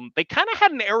problem. They kind of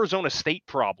had an Arizona State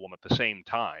problem at the same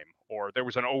time, or there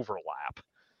was an overlap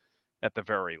at the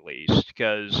very least,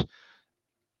 because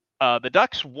the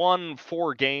Ducks won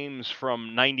 4 games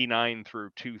from 99 through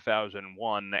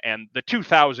 2001, and the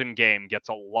 2000 game gets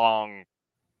a long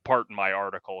part in my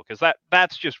article, because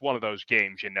that's just one of those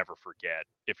games you never forget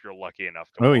if you're lucky enough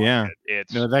to watch it.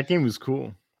 That game was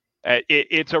cool.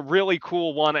 It's a really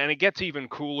cool one, and it gets even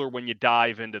cooler when you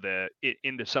dive into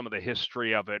some of the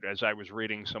history of it, as I was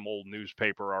reading some old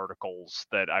newspaper articles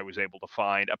that I was able to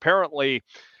find. Apparently,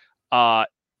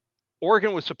 Oregon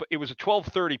it was a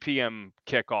 12:30 p.m.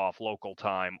 kickoff local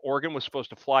time. Oregon was supposed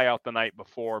to fly out the night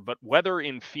before, but weather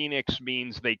in Phoenix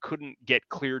means they couldn't get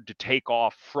cleared to take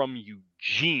off from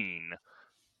Eugene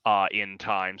in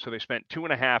time, so they spent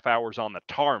 2.5 hours on the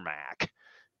tarmac,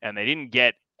 and they didn't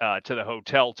get to the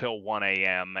hotel till 1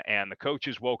 a.m. and the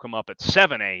coaches woke them up at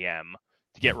 7 a.m.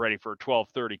 to get ready for a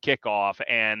 12:30 kickoff.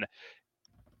 And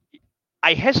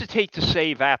I hesitate to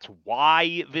say that's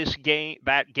why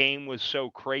that game was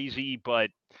so crazy, but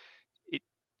it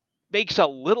makes a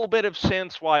little bit of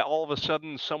sense why all of a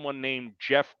sudden someone named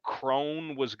Jeff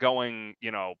Crone was going,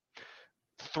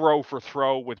 throw for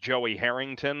throw with Joey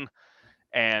Harrington.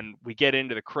 And we get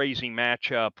into the crazy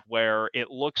matchup where it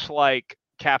looks like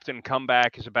Captain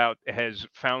Comeback has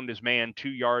found his man 2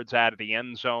 yards out of the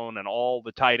end zone, and all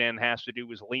the tight end has to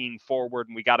do is lean forward,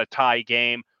 and we got a tie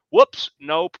game. Whoops,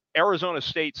 nope. Arizona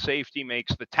State safety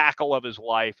makes the tackle of his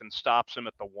life and stops him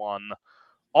at the 1.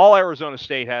 All Arizona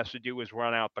State has to do is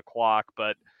run out the clock,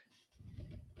 but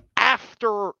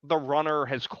after the runner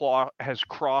has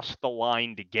crossed the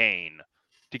line to gain,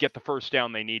 to get the first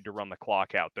down they need to run the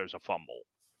clock out, there's a fumble,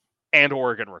 and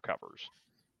Oregon recovers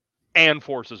and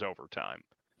forces overtime,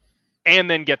 and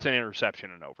then gets an interception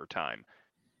in overtime,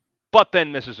 but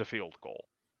then misses a field goal.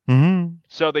 Mm-hmm.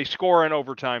 So they score in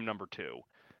overtime number 2.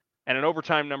 And in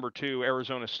overtime number 2,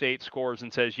 Arizona State scores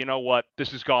and says, you know what,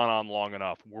 this has gone on long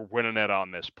enough. We're winning it on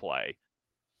this play.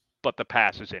 But the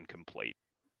pass is incomplete.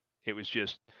 It was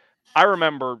just, I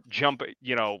remember jumping,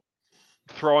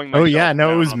 throwing myself. Oh yeah,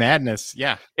 no, it was down. madness.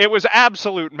 Yeah, it was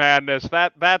absolute madness.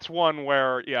 That's one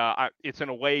where it's an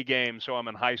away game, so I'm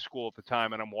in high school at the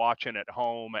time, and I'm watching at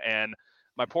home, and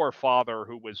my poor father,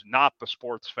 who was not the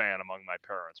sports fan among my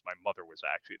parents, my mother was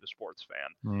actually the sports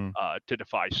fan, to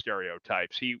defy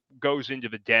stereotypes, he goes into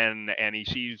the den and he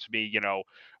sees me,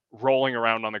 rolling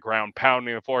around on the ground,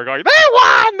 pounding the floor, going, they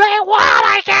won,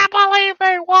 I can't believe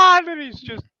they won, and he's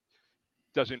just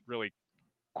doesn't really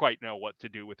quite know what to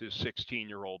do with his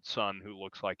 16-year-old son who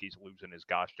looks like he's losing his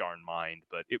gosh darn mind.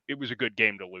 But it was a good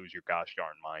game to lose your gosh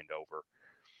darn mind over.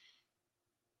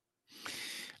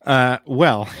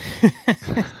 Well,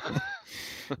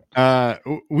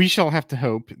 we shall have to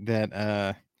hope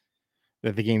that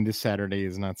that the game this Saturday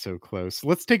is not so close.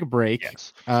 Let's take a break.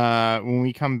 Yes. When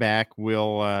we come back,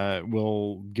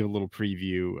 we'll give a little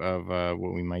preview of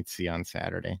what we might see on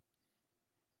Saturday.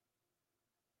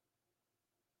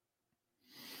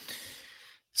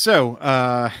 So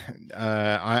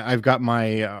I've got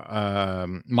my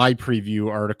my preview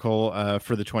article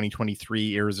for the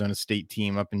 2023 Arizona State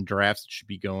team up in drafts. It should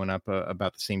be going up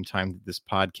about the same time that this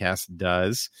podcast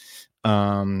does.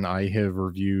 I have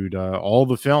reviewed all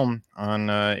the film on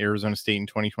Arizona State in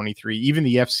 2023, even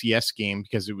the FCS game,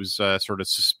 because it was sort of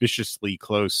suspiciously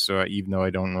close. So even though I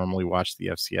don't normally watch the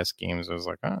FCS games, I was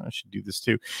like, I should do this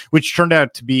too, which turned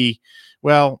out to be,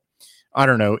 well, I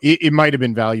don't know. It might have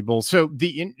been valuable. So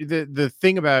the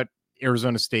thing about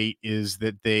Arizona State is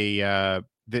that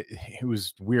it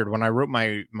was weird when I wrote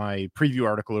my preview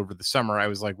article over the summer. I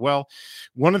was like, well,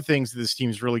 one of the things that this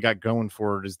team's really got going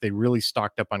for it is they really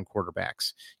stocked up on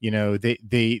quarterbacks.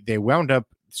 They wound up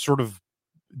sort of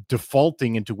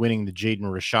defaulting into winning the Jaden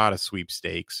Rashada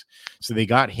sweepstakes. So they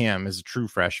got him as a true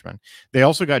freshman. They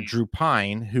also got Drew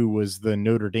Pine, who was the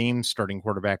Notre Dame starting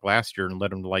quarterback last year and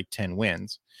led them to like 10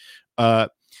 wins.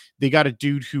 They got a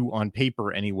dude who on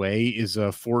paper anyway is a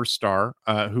 4-star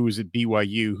who was at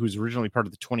BYU, who's originally part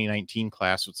of the 2019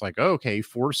 class. So it's like, oh, okay,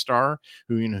 4-star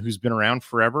who's been around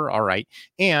forever. All right.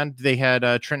 And they had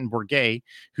Trenton Bourguet,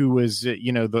 who was,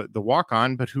 the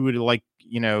walk-on, but who would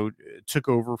took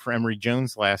over for Emory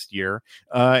Jones last year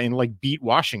and beat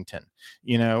Washington,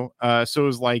 so it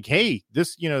was like, hey,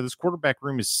 this quarterback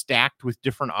room is stacked with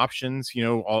different options,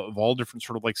 of all different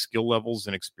sort of skill levels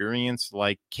and experience,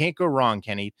 can't go wrong,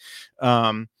 Kenny.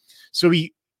 So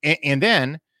he, and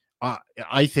then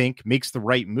I think makes the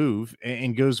right move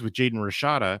and goes with Jaden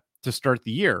Rashada to start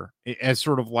the year as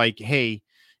sort of hey,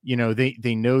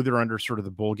 they know they're under sort of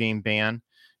the bowl game ban.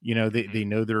 They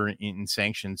know they're in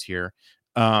sanctions here.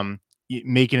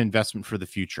 Make an investment for the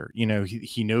future.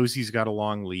 He knows he's got a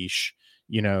long leash.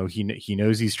 He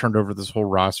knows he's turned over this whole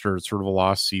roster. It's sort of a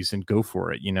lost season. Go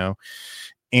for it.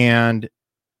 And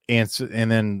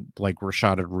then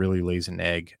Rashada really lays an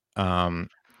egg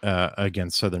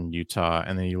against Southern Utah,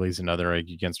 and then he lays another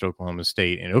egg against Oklahoma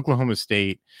State. And Oklahoma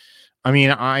State, I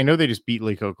mean, I know they just beat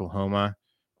Lake Oklahoma,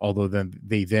 although then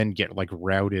they get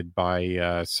routed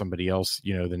by somebody else,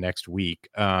 the next week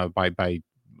by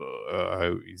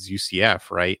UCF,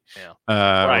 right? Yeah.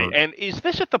 Right. And is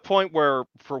this at the point where,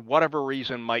 for whatever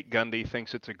reason, Mike Gundy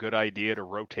thinks it's a good idea to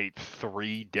rotate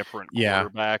 3 different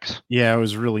quarterbacks? Yeah, it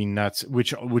was really nuts,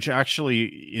 which actually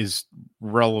is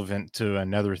relevant to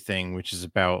another thing, which is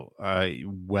about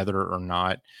whether or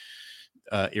not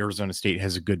Arizona State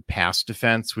has a good pass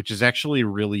defense, which is actually a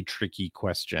really tricky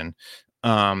question.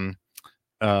 But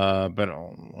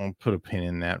I'll put a pin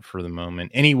in that for the moment.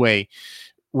 Anyway,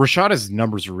 Rashada's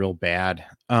numbers are real bad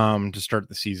to start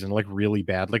the season, really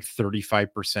bad,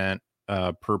 35%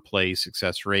 per play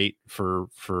success rate for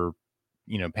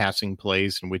passing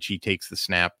plays in which he takes the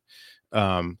snap.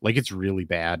 It's really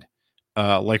bad.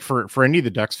 For any of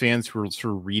the Ducks fans who are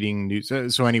sort of reading news.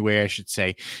 So anyway, I should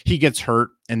say he gets hurt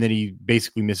and then he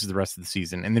basically misses the rest of the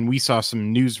season. And then we saw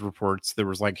some news reports that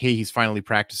was hey, he's finally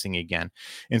practicing again.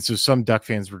 And so some Duck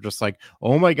fans were just like,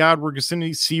 oh my God, we're just going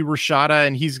to see Rashada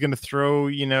and he's going to throw,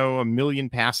 a million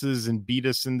passes and beat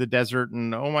us in the desert.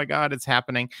 And oh my God, it's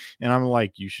happening. And I'm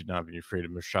like, you should not be afraid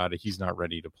of Rashada. He's not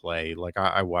ready to play.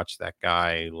 I watched that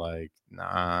guy,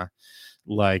 nah.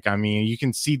 I mean, you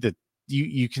can see that.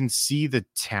 You can see the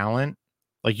talent,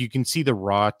 you can see the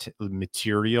raw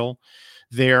material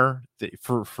there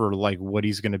for what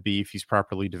he's going to be if he's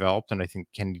properly developed. And I think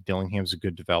Kenny Dillingham's a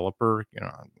good developer.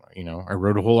 I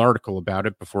wrote a whole article about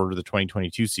it before the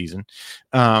 2022 season.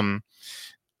 But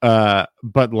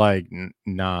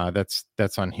nah,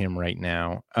 that's on him right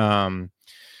now.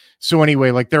 So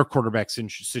anyway, their quarterback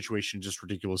situation is just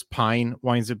ridiculous. Pine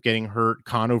winds up getting hurt.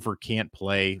 Conover can't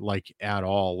play at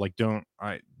all.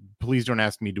 Please don't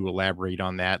ask me to elaborate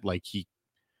on that. He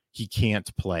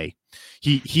can't play.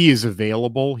 He is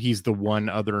available. He's the one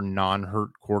other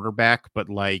non-hurt quarterback, but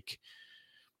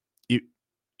he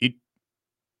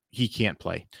can't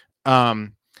play.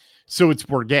 So it's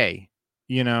Bourguet,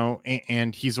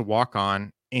 and he's a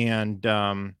walk-on, and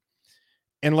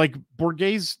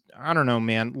Bourguet's, I don't know,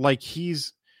 man,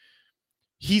 he's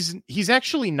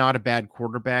actually not a bad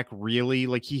quarterback, really.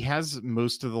 He has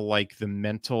most of the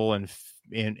mental and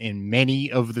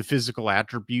many of the physical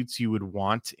attributes you would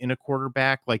want in a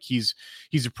quarterback. He's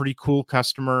a pretty cool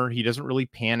customer. He doesn't really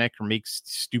panic or make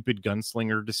stupid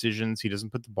gunslinger decisions. He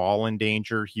doesn't put the ball in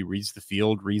danger. He reads the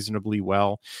field reasonably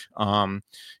well.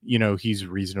 He's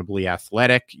reasonably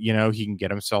athletic. He can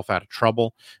get himself out of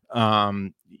trouble.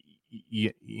 I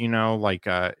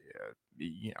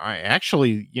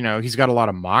actually, he's got a lot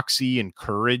of moxie and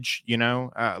courage,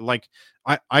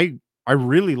 I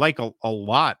really like a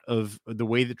lot of the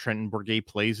way that Trenton Bourguet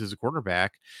plays as a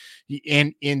quarterback.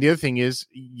 And the other thing is,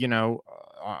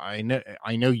 I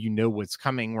know what's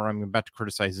coming, where I'm about to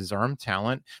criticize his arm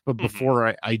talent. But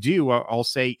before I do, I'll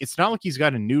say it's not like he's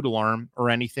got a noodle arm or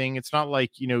anything. It's not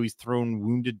like, he's throwing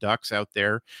wounded ducks out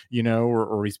there,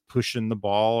 or he's pushing the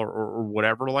ball or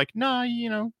whatever. Nah,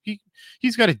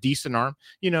 he's got a decent arm,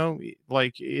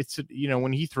 it's,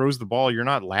 when he throws the ball, you're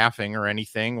not laughing or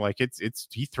anything.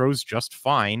 He throws just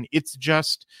fine. It's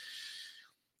just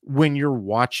when you're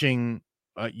watching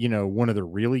one of the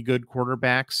really good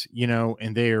quarterbacks,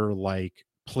 and they're like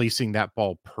placing that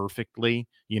ball perfectly,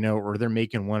 or they're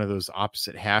making one of those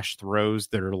opposite hash throws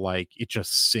that are like, it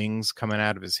just sings coming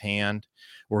out of his hand,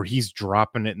 or he's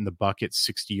dropping it in the bucket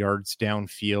 60 yards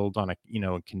downfield on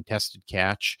a contested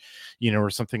catch, or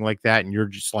something like that. And you're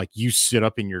just like, you sit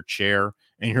up in your chair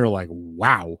and you're like,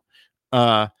 wow.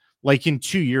 Like in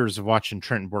 2 years of watching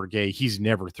Trenton Bourguet, he's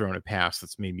never thrown a pass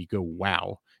that's made me go,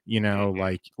 wow,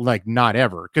 like not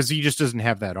ever, because he just doesn't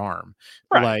have that arm.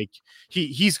 Right. Like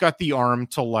he's got the arm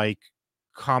to like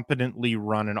competently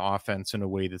run an offense in a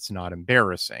way that's not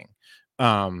embarrassing.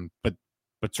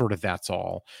 But sort of that's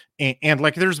all. And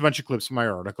like, there's a bunch of clips in my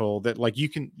article that like you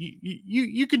can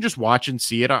just watch and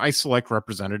see it. I select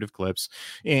representative clips,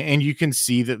 and you can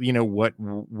see that,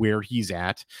 where he's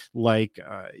at. Like,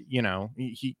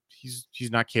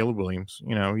 he's not Caleb Williams,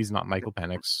 he's not Michael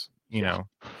Penix, On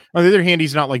the other hand,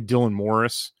 he's not like Dylan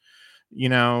Morris,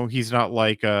 he's not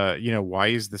like, why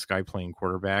is this guy playing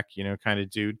quarterback, kind of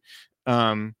dude.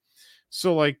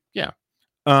 So like, yeah.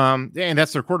 And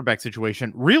that's their quarterback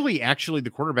situation. Really, actually, the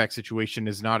quarterback situation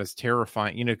is not as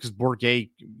terrifying, because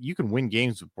Bourguet, you can win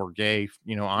games with Bourguet,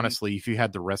 honestly, if you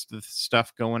had the rest of the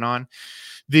stuff going on.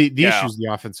 The issue is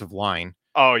the offensive line.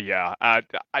 Oh, yeah.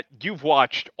 You've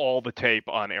watched all the tape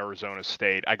on Arizona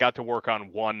State. I got to work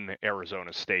on one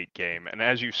Arizona State game. And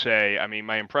as you say, I mean,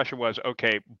 my impression was,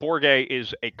 okay, Bourguet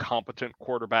is a competent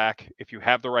quarterback. If you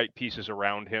have the right pieces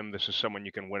around him, this is someone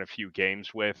you can win a few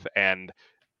games with. And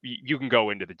you can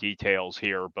go into the details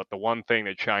here, but the one thing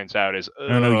that shines out is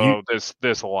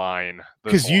this line.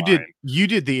 Because you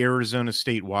did the Arizona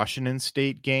State Washington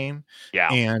State game,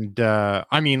 yeah. And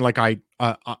I mean, like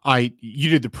you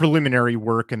did the preliminary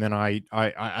work, and then I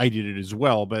did it as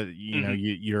well. But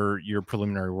your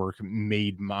preliminary work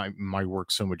made my work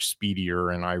so much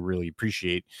speedier, and I really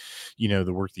appreciate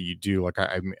the work that you do. Like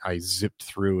I zipped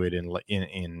through it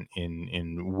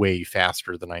in way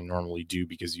faster than I normally do,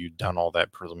 because you've done all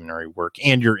that preliminary work,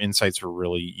 and your insights were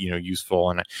really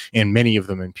useful, and many of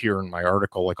them appear in my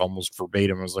article, like almost verbatim.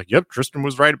 I was like, yep, Tristan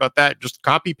was right about that. Just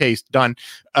copy paste, done.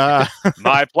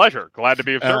 My pleasure. Glad to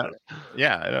be of service.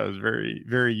 Yeah, that was very,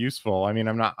 very useful. I mean,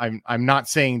 I'm not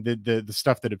saying that the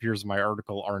stuff that appears in my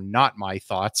article are not my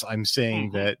thoughts. I'm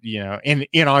saying that,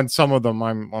 and on some of them,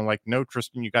 I'm like, no,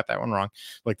 Tristan, you got that one wrong.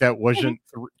 Like that wasn't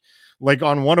like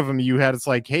on one of them you had, it's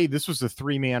like, hey, this was a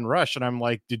 3-man rush. And I'm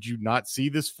like, did you not see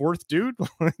this fourth dude?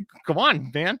 Come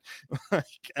on, man.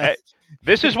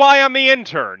 This is why I'm the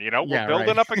intern, we're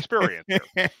building up experience.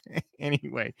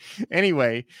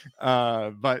 Anyway,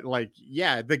 but like,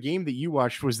 yeah, the game that you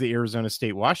watched was the Arizona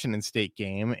State Washington State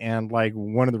game. And like,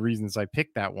 one of the reasons I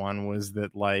picked that one was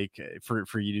that like,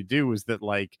 for you to do was that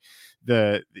like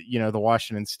the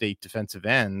Washington State defensive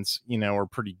ends, are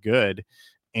pretty good.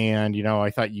 And, I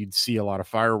thought you'd see a lot of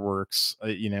fireworks,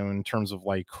 in terms of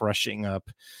like crushing up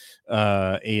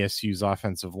ASU's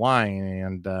offensive line.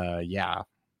 And yeah.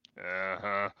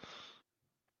 Uh-huh.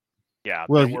 Yeah.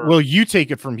 Well, you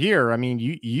take it from here. I mean,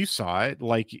 you saw it.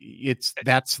 Like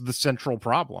that's the central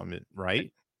problem, right?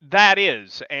 That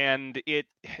is. And it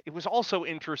was also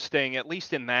interesting, at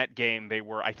least in that game,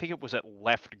 I think it was at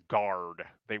left guard.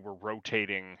 They were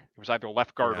rotating. It was either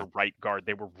left guard or right guard.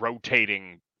 They were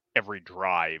rotating every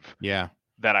drive. Yeah.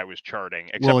 That I was charting.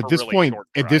 Well, at this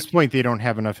point, they don't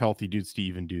have enough healthy dudes to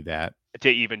even do that.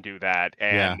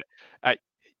 And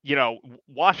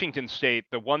Washington State,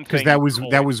 the one thing, because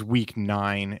that was week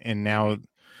 9, and now,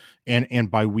 and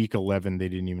by week 11, they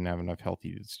didn't even have enough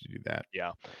healthy dudes to do that.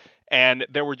 Yeah. And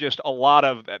there were just a lot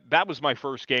of that was my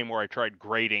first game where I tried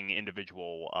grading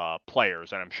individual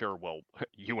players, and I'm sure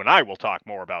you and I will talk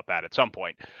more about that at some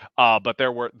point. But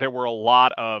there were a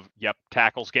lot of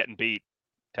tackles getting beat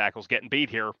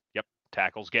here. Yep,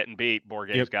 tackles getting beat.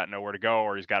 Bourguet's got nowhere to go,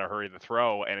 or he's got to hurry the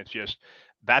throw, and it's just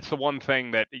that's the one thing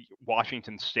that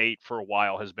Washington State for a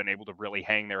while has been able to really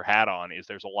hang their hat on is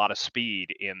there's a lot of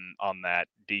speed on that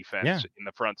defense in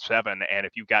the front seven, and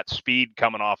if you've got speed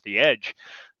coming off the edge,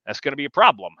 that's going to be a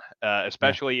problem,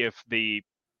 especially if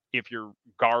your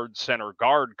guard center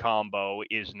guard combo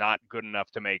is not good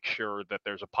enough to make sure that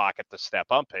there's a pocket to step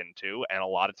up into, and a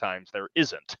lot of times there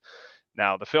isn't.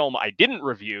 Now, the film I didn't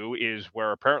review is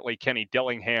where apparently Kenny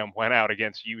Dillingham went out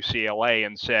against UCLA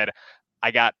and said, I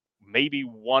got maybe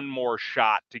one more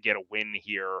shot to get a win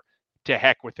here. To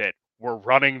heck with it. We're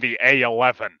running the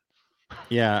A11.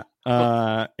 Yeah.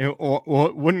 It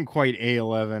wouldn't quite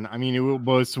A11. I mean, it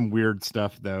was some weird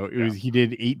stuff though. He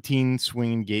did 18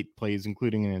 swing gate plays,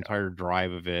 including an entire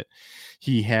drive of it.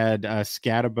 He had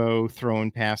Scatabo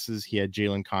throwing passes. He had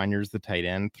Jalen Conyers, the tight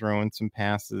end, throwing some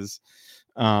passes.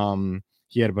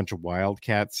 He had a bunch of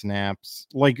wildcat snaps.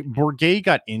 Like Bourguet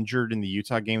got injured in the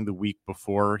Utah game the week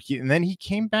before. And then he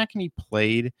came back and he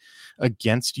played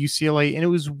against UCLA. And it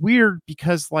was weird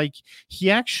because like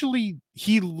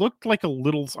he looked like a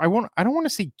little, I don't want to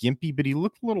say gimpy, but he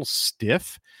looked a little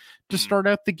stiff to start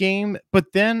out the game.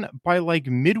 But then by like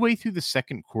midway through the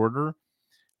second quarter,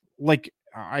 like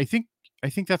I think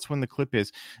that's when the clip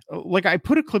is. Like I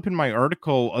put a clip in my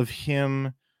article of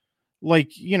him,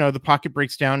 like, you know, the pocket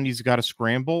breaks down and he's got to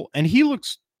scramble and he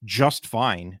looks just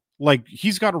fine. Like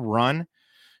he's got to run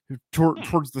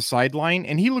towards the sideline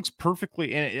and he looks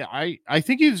perfectly. And I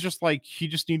think he was just like, he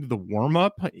just needed the warm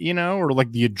up, you know, or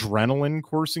like the adrenaline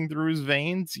coursing through his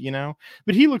veins, you know,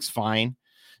 but he looks fine,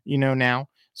 you know, now.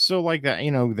 So like that, you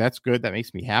know, that's good. That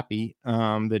makes me happy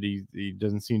that he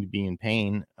doesn't seem to be in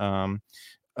pain.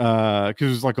 Because it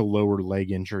was like a lower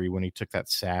leg injury when he took that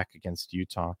sack against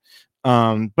Utah.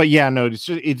 But yeah, no,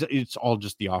 it's all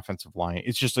just the offensive line.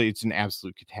 It's just it's an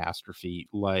absolute catastrophe.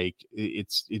 Like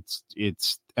it's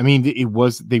I mean, they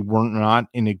weren't not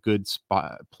in a good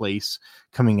place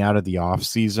coming out of the off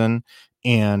season,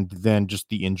 and then just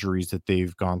the injuries that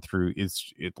they've gone through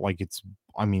it's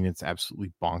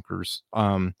absolutely bonkers.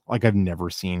 Like I've never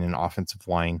seen an offensive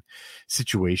line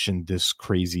situation this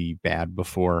crazy bad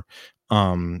before.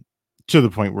 To the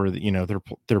point where, you know,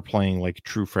 they're playing like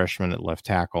true freshmen at left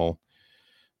tackle.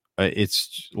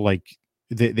 It's like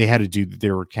they had a dude that they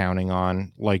were counting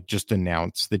on, like just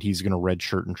announce that he's going to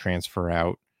redshirt and transfer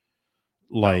out.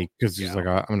 Like, because he's like,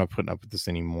 I'm not putting up with this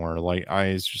anymore. Like,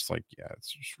 it's just like, yeah,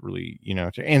 it's just really, you know,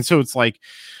 and so it's like,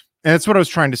 and that's what I was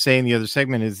trying to say in the other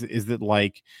segment is that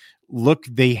like, look,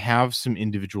 they have some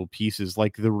individual pieces.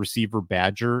 Like the receiver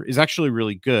Badger is actually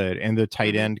really good, and the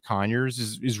tight end Conyers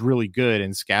is really good,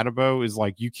 and Scatabo is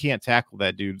like, you can't tackle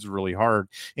that dude. It's really hard.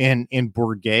 And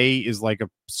Bourguet is like a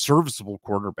serviceable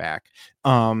quarterback.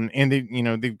 And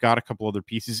they've got a couple other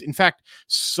pieces. In fact,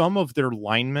 some of their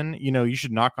linemen, you know, you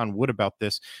should knock on wood about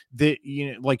this.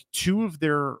 Like two of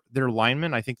their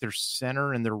linemen, I think their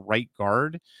center and their right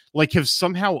guard, like have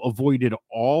somehow avoided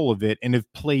all of it and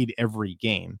have played every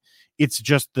game. It's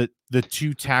just that the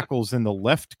two tackles in the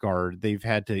left guard, they've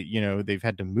had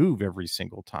to move every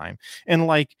single time. And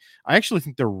like, I actually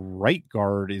think their right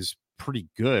guard is pretty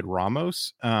good,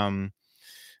 Ramos. So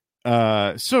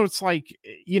it's like,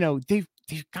 you know, they've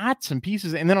got some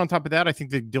pieces. And then on top of that, I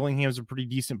think that Dillingham's a pretty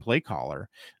decent play caller.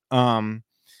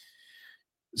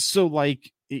 So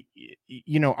like,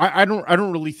 you know, I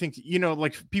don't really think, you know,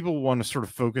 like people want to sort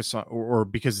of focus on, or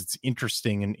because it's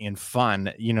interesting and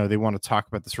fun, you know, they want to talk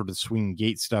about the sort of swing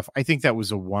gate stuff. I think that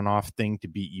was a one-off thing to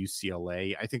beat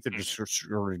UCLA. I think they're just sort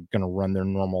of going to run their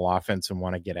normal offense and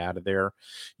want to get out of there,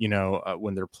 you know,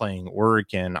 when they're playing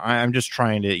Oregon. I'm just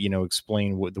trying to, you know,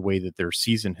 explain what the way that their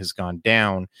season has gone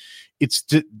down. It's,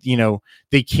 you know,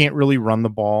 they can't really run the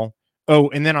ball. Oh,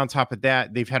 and then on top of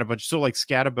that, they've had a bunch. So like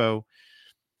Scatabo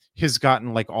has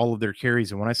gotten like all of their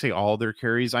carries. And when I say all of their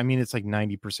carries, I mean, it's like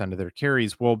 90% of their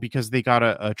carries. Well, because they got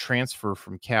a transfer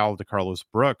from Cal to Carlos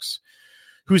Brooks,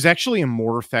 who's actually a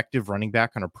more effective running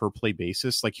back on a per play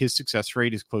basis. Like his success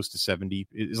rate is close to 70,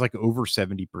 is like over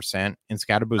 70%. And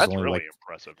Scatabo's only really like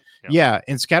impressive. Yeah.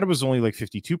 And Scatabo's only like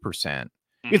 52%.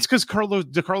 It's because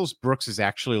Carlos Brooks is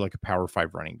actually like a power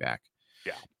 5 running back.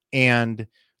 Yeah. And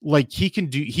like he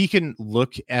can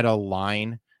look at a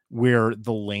line where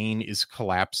the lane is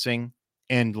collapsing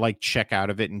and like check out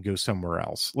of it and go somewhere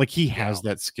else. Like he has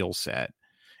that skill set,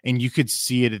 and you could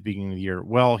see it at the beginning of the year.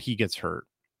 Well, he gets hurt.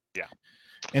 Yeah.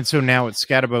 And so now it's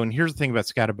Scatabo. And here's the thing about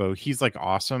Scatabo. He's like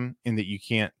awesome in that you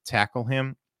can't tackle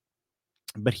him,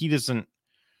 but he's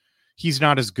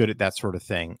not as good at that sort of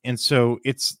thing. And so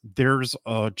there's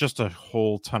just a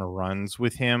whole ton of runs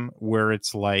with him where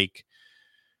it's like,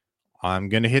 I'm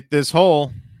going to hit this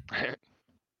hole.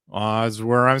 Is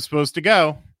where I'm supposed to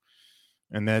go.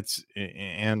 And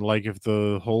like, if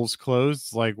the hole's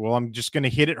closed, like, well, I'm just going to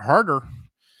hit it harder.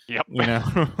 Yep. You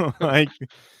know, like,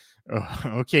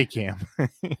 okay, Cam.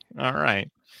 All right.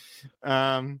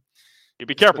 You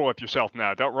be careful with yourself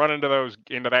now. Don't run into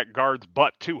that guard's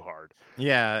butt too hard.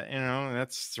 Yeah. You know,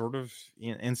 that's sort of,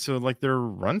 and so like their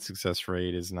run success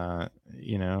rate is not,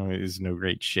 you know, is no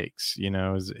great shakes, you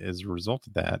know, as a result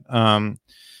of that.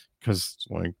 Because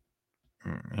like,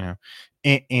 you know,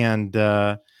 and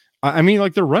I mean,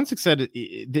 like the run success,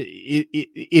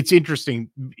 it's interesting.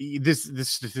 This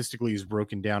statistically is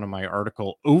broken down in my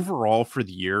article. Overall for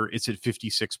the year, it's at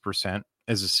 56%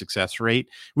 as a success rate,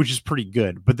 which is pretty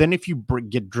good. But then if you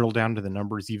get drilled down to the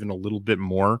numbers even a little bit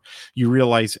more, you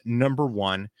realize, number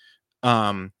one,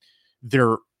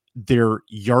 their their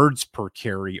yards per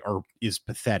carry is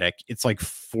pathetic. It's like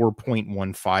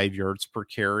 4.15 yards per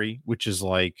carry, which is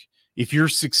like, if you're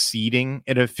succeeding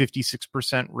at a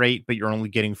 56% rate, but you're only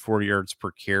getting 4 yards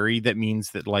per carry, that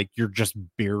means that like you're just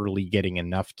barely getting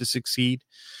enough to succeed.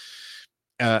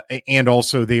 And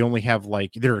also they only have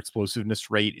like their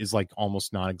explosiveness rate is like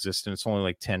almost non-existent. It's only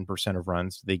like 10% of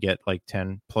runs they get like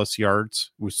 10 plus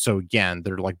yards. So again,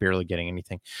 they're like barely getting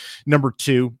anything. Number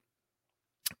two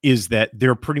is that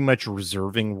they're pretty much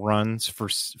reserving runs for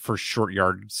short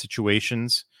yard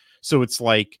situations. So it's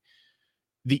like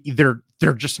they're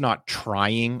just not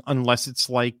trying unless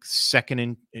it's like second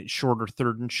and short or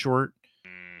third and short.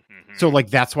 So like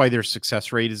that's why their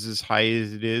success rate is as high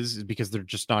as it is because they're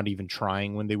just not even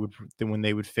trying when they would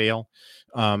fail.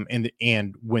 And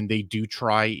when they do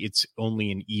try, it's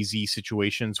only in easy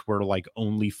situations where like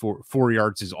only 4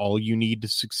 yards is all you need to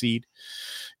succeed.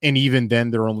 And even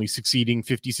then they're only succeeding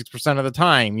 56% of the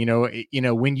time.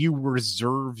 When you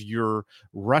reserve your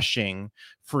rushing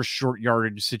for short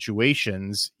yardage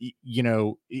situations,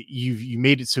 you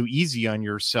made it so easy on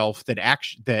yourself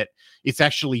that it's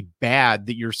actually bad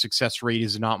that your success rate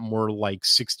is not more like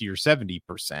 60 or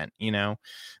 70%,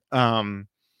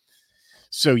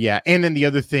 So yeah. And then the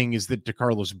other thing is that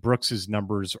DeCarlos Brooks's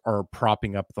numbers are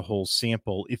propping up the whole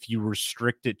sample. If you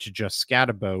restrict it to just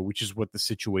Scatabo, which is what the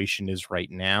situation is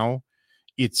right now,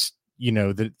 it's,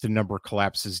 the number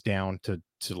collapses down to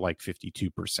like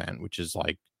 52%, which is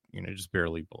like, just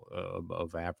barely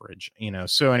above average,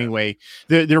 So anyway,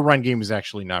 their run game is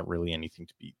actually not really anything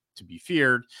to be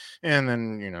feared. And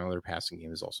then, their passing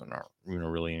game is also not,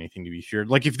 really anything to be feared.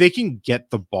 Like if they can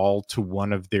get the ball to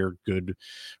one of their good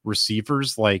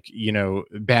receivers, like,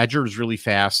 Badger is really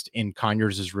fast and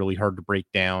Conyers is really hard to bring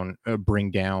down,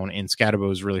 and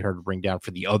Scatabo is really hard to bring down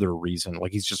for the other reason.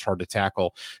 Like he's just hard to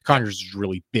tackle. Conyers is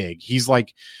really big.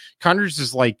 Conyers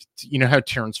is like, how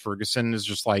Terrence Ferguson is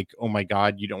just like, oh my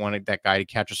God, you don't want that guy to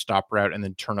catch a stop route and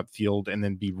then turn up field and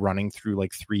then be running through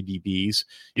like 3 DBs.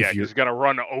 Yeah, he's got to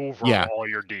run over all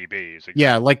your DBs. Exactly.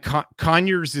 Yeah, like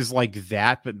Conyers is like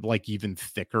that, but like even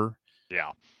thicker.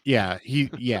 Yeah,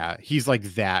 he's like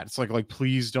that. It's like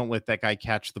please don't let that guy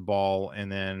catch the ball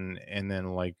and then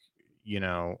like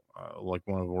like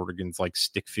one of Oregon's like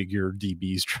stick figure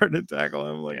DBs trying to tackle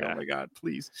him. Like, oh my God,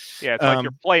 please. Yeah, it's like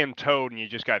you're playing Toad and you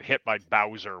just got hit by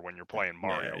Bowser when you're playing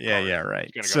Mario. Yeah, right.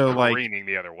 It's gonna go careening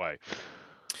the other way.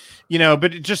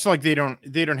 But it's just like they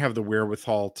don't have the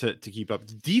wherewithal to keep up.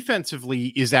 Defensively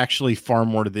is actually far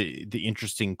more to the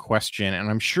interesting question, and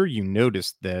I'm sure you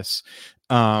noticed this.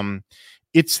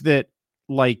 It's that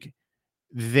like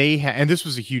and this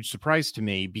was a huge surprise to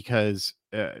me because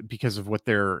of what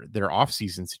their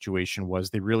offseason situation was.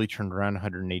 They really turned around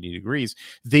 180 degrees.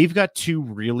 They've got 2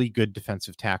 really good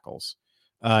defensive tackles,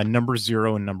 number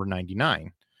 0 and number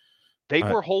 99. They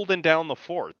were holding down the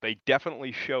fort. They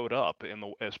definitely showed up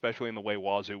especially in the way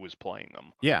Wazoo was playing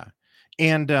them. Yeah.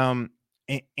 And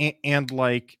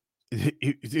like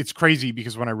it's crazy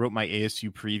because when I wrote my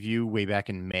ASU preview way back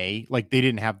in May, like they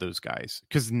didn't have those guys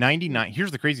because 99.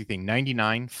 Here's the crazy thing: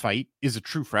 99 Fight is a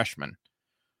true freshman,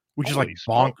 which is like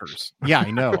bonkers. Yeah,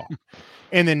 I know.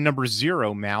 And then number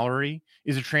 0 Mallory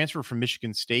is a transfer from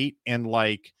Michigan State, and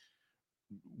like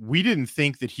we didn't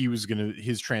think that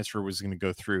his transfer was gonna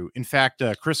go through. In fact,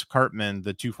 Chris Cartman,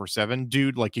 the 247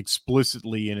 dude, like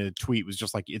explicitly in a tweet was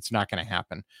just like, it's not gonna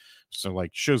happen. So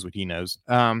like shows what he knows.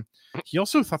 He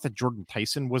also thought that Jordan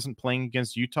Tyson wasn't playing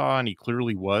against Utah, and he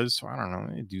clearly was. So I don't know,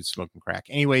 dude's smoking crack.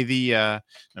 Anyway,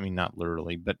 not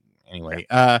literally, but anyway,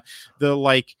 here's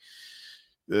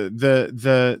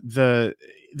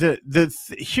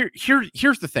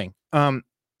the thing.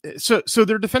 So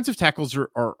their defensive tackles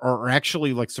are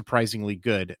actually like surprisingly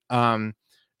good. And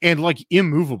like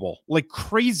immovable, like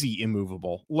crazy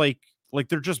immovable, like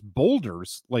they're just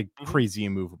boulders, like crazy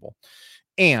immovable.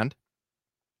 And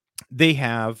they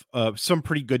have some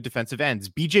pretty good defensive ends.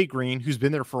 BJ Green, who's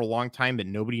been there for a long time, but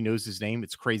nobody knows his name.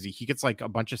 It's crazy. He gets like a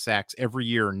bunch of sacks every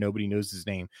year and nobody knows his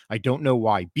name. I don't know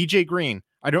why. BJ Green,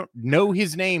 I don't know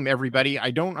his name, everybody.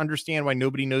 I don't understand why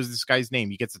nobody knows this guy's name.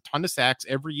 He gets a ton of sacks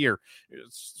every year.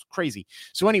 It's crazy.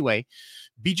 So anyway,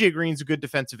 BJ Green's a good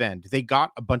defensive end. They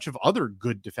got a bunch of other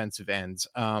good defensive ends.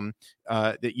 They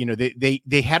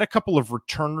had a couple of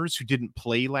returners who didn't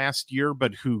play last year,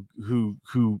 but who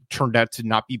turned out to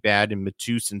not be bad in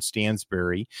Matus and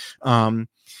Stansbury. And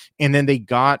then they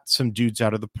got some dudes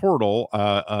out of the portal,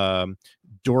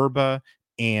 Dorba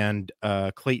and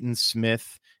Clayton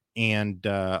Smith. And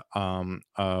one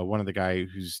of the guy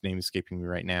whose name is escaping me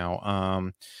right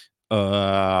now.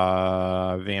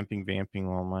 Vamping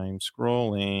while I'm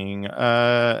scrolling.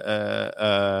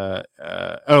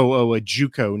 a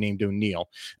JUCO named O'Neal.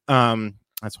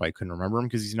 That's why I couldn't remember him,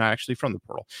 because he's not actually from the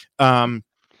portal.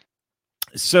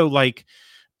 So like,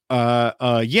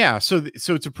 yeah, so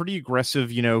it's a pretty aggressive,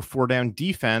 4-down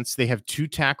defense. They have 2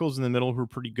 tackles in the middle who are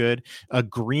pretty good.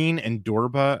 Green and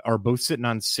Dorba are both sitting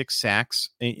on 6 sacks,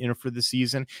 for the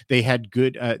season. They had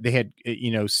good,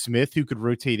 Smith, who could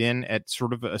rotate in at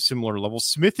sort of a similar level.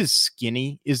 Smith is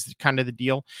skinny, is kind of the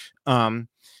deal. So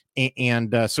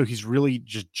he's really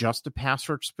just a pass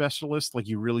rush specialist. Like,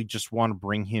 you really just want to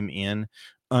bring him in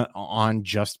on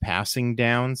just passing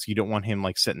downs. You don't want him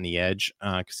like setting the edge,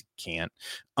 because he can't.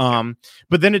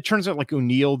 But then it turns out like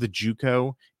O'Neal, the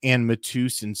JUCO, and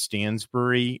Matus and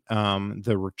Stansbury,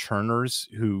 the returners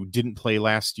who didn't play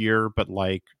last year, but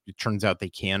like it turns out they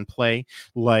can play.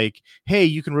 Like, hey,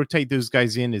 you can rotate those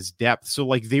guys in as depth. So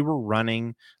like they were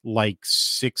running like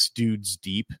 6 dudes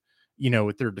deep,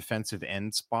 with their defensive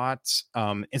end spots.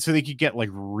 And so they could get like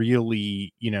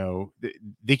really,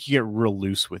 they could get real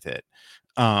loose with it.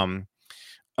 And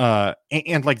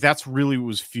like that's really what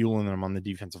was fueling them on the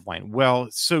defensive line. Well,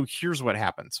 so here's what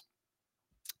happens.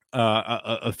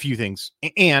 A few things,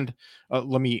 and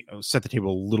let me set the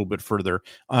table a little bit further.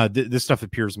 This stuff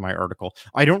appears in my article.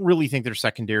 I don't really think their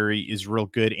secondary is real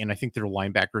good, and I think their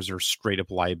linebackers are straight up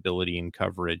liability in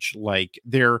coverage. Like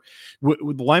the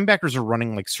linebackers are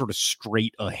running like sort of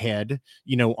straight ahead,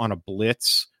 on a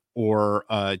blitz, or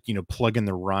plug in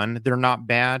the run. They're not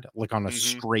bad like on a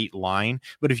straight line,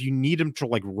 but if you need them to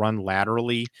like run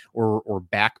laterally or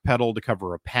backpedal to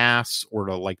cover a pass, or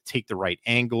to like take the right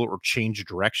angle or change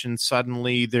direction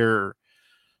suddenly, they're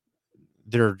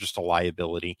just a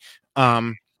liability.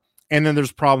 And then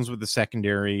there's problems with the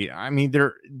secondary. I mean,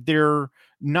 they're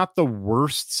not the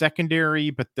worst secondary,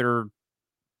 but they're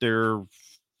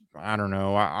I don't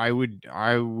know. I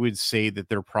would say that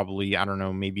they're probably, I don't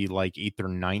know, maybe like 8th or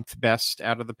 9th best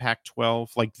out of the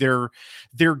Pac-12. Like they're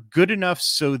good enough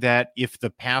so that if the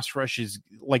pass rush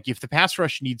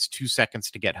needs 2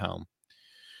 seconds to get home,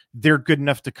 they're good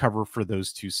enough to cover for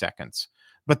those 2 seconds.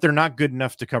 But they're not good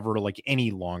enough to cover like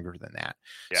any longer than that.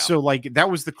 Yeah. So like that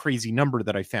was the crazy number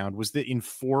that I found, was that in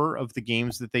 4 of the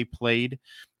games that they played,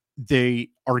 they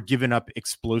are giving up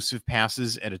explosive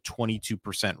passes at a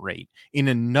 22% rate. In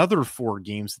another 4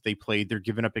 games that they played, they're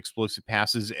giving up explosive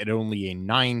passes at only a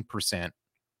 9%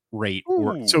 rate.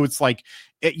 So it's like,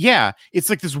 it's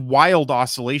like this wild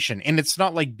oscillation, and it's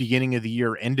not like beginning of the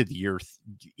year, end of the year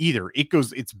either.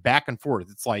 It's back and forth.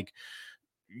 It's like,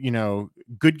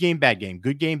 good game, bad game,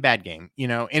 good game, bad game,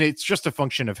 and it's just a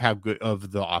function of how good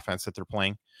of the offense that they're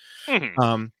playing.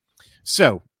 And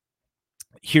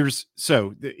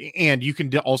you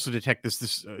can also detect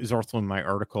this is also in my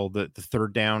article, the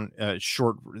 3rd down,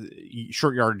 short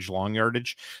yardage, long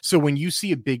yardage. So when you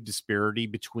see a big disparity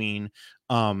between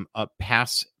a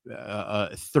pass,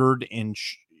 third and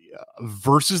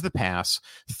versus the pass,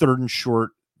 3rd and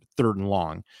short, 3rd and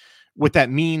long, what that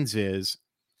means is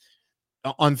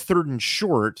on 3rd and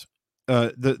short,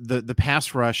 the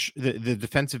pass rush, the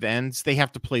defensive ends, they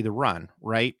have to play the run,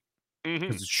 right?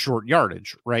 Because it's short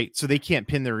yardage, right? So they can't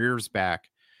pin their ears back,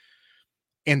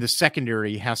 and the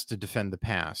secondary has to defend the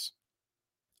pass.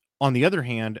 On the other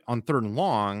hand, on 3rd and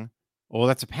long, well,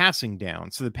 that's a passing down,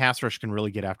 so the pass rush can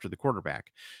really get after the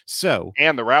quarterback.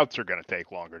 And the routes are going to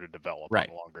take longer to develop,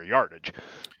 right, on longer yardage.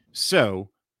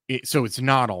 So it's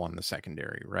not all on the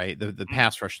secondary, right? The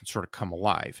pass rush can sort of come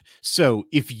alive. So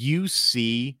if you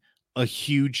see a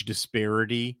huge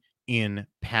disparity in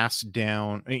pass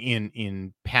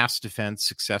defense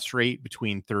success rate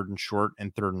between 3rd and short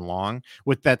and 3rd and long,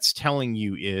 what that's telling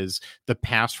you is the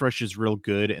pass rush is real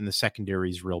good and the secondary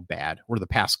is real bad, or the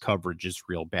pass coverage is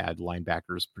real bad,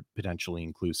 linebackers potentially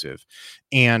inclusive.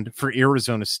 And for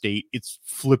Arizona State, it's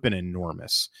flipping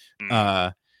enormous.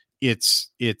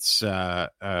 It's let's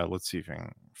see if I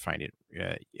can find it.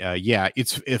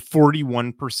 It's a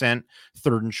 41%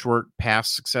 3rd and short pass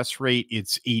success rate.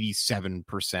 It's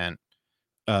 87%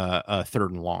 3rd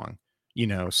and long.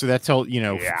 So that's all,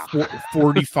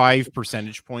 45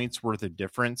 percentage points worth of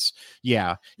difference.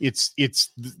 Yeah, it's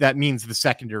that means the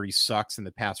secondary sucks and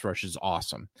the pass rush is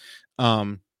awesome.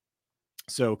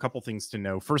 So a couple things to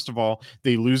know. First of all,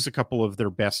 they lose a couple of their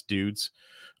best dudes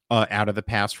out of the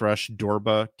pass rush.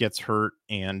 Dorba gets hurt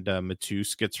and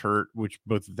Matus gets hurt, which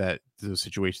both of those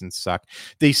situations suck.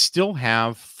 They still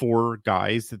have 4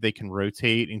 guys that they can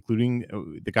rotate,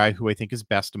 including the guy who I think is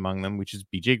best among them, which is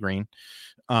BJ Green.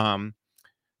 And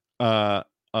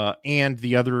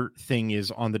the other thing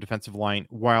is on the defensive line,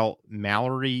 while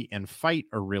Mallory and Fight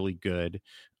are really good,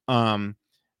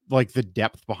 like the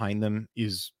depth behind them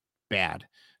is bad.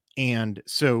 And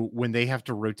so when they have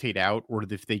to rotate out, or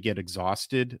if they get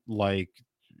exhausted, like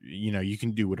you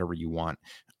can do whatever you want.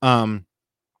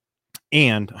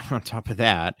 And on top of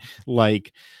that,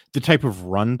 like the type of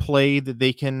run play that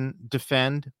they can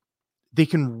defend, they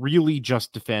can really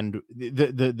just defend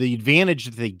the advantage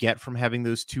that they get from having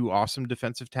those two awesome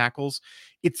defensive tackles.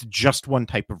 It's just one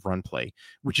type of run play,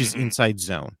 which is inside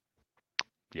zone.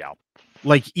 Yeah.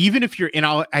 Like, even if you're, and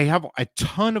I have a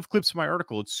ton of clips in my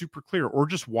article, it's super clear, or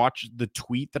just watch the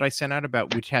tweet that I sent out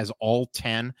about, which has all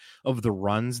 10 of the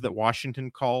runs that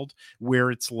Washington called,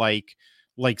 where it's like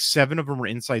 7 of them are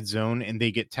inside zone and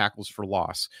they get tackles for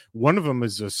loss. One of them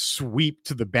is a sweep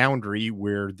to the boundary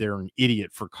where they're an idiot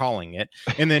for calling it.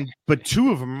 And then, but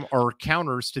 2 of them are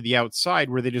counters to the outside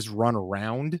where they just run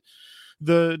around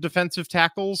the defensive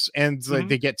tackles and like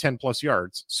they get 10 plus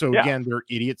yards. So again, they're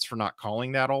idiots for not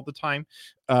calling that all the time.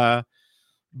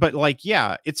 But like,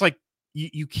 yeah, it's like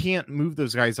you can't move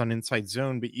those guys on inside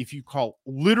zone, but if you call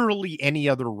literally any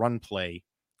other run play,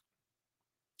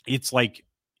 it's like,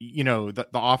 the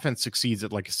offense succeeds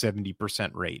at like a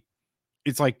 70% rate.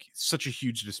 It's like such a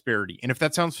huge disparity. And if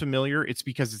that sounds familiar, it's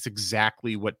because it's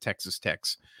exactly what Texas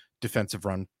Tech's defensive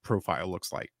run profile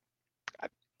looks like.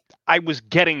 I was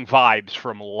getting vibes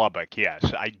from Lubbock. Yes,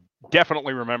 I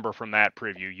definitely remember from that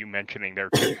preview you mentioning their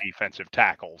 2 defensive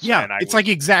tackles. Yeah, and it's like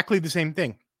exactly the same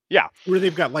thing. Yeah, where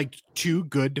they've got like 2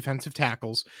 good defensive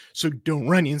tackles, so don't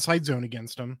run inside zone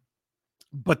against them.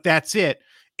 But that's it.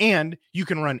 And you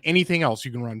can run anything else.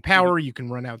 You can run power. You can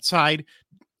run outside.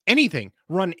 Anything.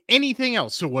 Run anything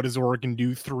else. So what does Oregon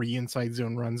do? 3 inside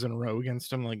zone runs in a row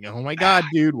against them? Like, oh my God,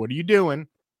 dude, what are you doing?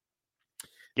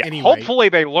 Yeah, anyway, hopefully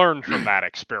they learned from that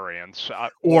experience.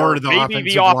 Or maybe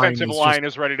the offensive line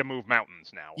is ready to move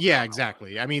mountains now. Yeah,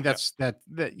 exactly. I mean, that's that.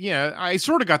 Yeah, I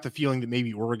sort of got the feeling that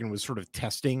maybe Oregon was sort of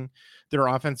testing their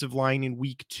offensive line in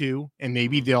week 2, and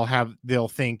maybe they'll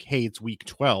think, hey, it's week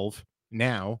 12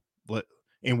 now,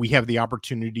 and we have the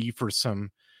opportunity for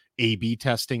some A/B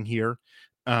testing here.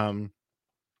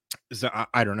 So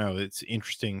I don't know. It's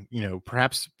interesting,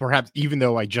 perhaps even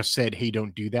though I just said, hey,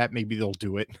 don't do that, maybe they'll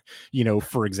do it,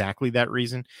 for exactly that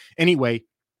reason. Anyway,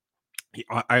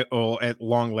 I will at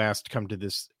long last come to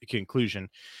this conclusion.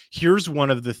 Here's one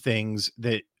of the things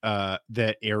that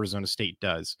Arizona State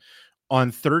does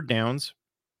on third downs,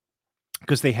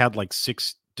 because they had like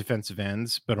 6 defensive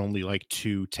ends, but only like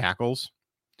 2 tackles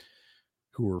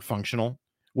who were functional.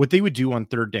 What they would do on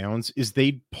third downs is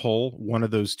they'd pull one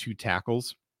of those 2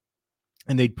 tackles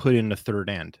and they'd put in a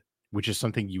third end, which is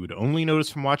something you would only notice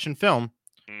from watching film,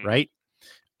 right?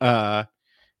 So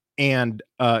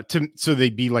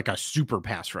they'd be like a super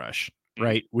pass rush,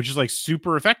 right? Which is like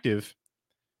super effective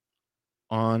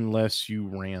unless you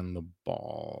ran the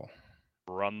ball.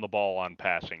 Run the ball on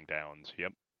passing downs.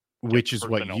 Yep. Which is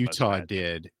what Utah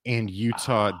did. And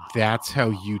Utah, that's how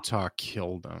Utah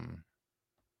killed them.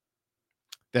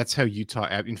 That's how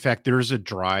Utah, in fact, there's a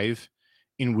drive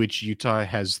in which Utah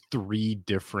has 3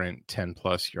 different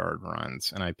 10+ yard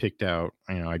runs. And I picked out,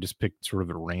 I just picked sort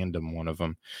of a random one of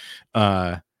them.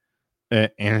 And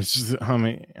it's just,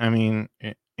 and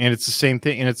it's the same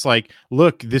thing. And it's like,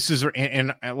 look, this is,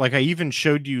 and like, I even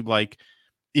showed you, like,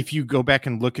 if you go back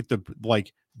and look at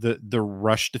the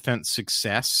rush defense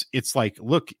success, it's like,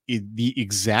 look, the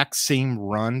exact same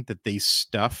run that they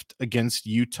stuffed against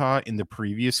Utah in the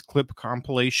previous clip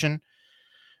compilation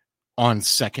on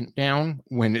second down,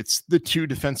 when it's the 2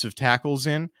 defensive tackles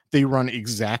in, they run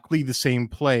exactly the same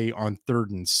play on 3rd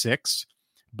and 6,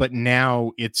 but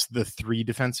now it's the 3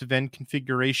 defensive end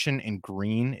configuration and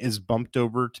Green is bumped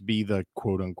over to be the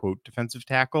quote unquote defensive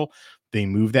tackle. They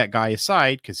move that guy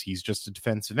aside because he's just a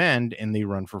defensive end, and they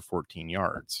run for 14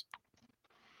 yards.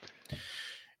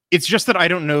 It's just that I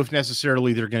don't know if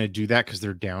necessarily they're going to do that because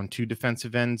they're down 2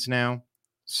 defensive ends now.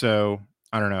 So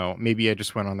I don't know. Maybe I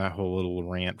just went on that whole little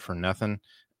rant for nothing.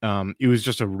 It was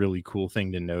just a really cool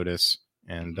thing to notice.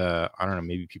 And I don't know,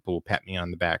 maybe people will pat me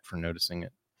on the back for noticing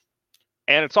it.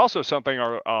 And it's also something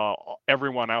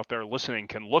everyone out there listening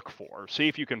can look for. See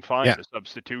if you can find a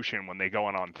substitution when they go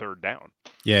on third down.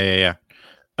 Yeah.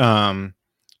 That's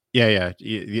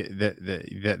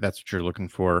what you're looking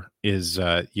for. Is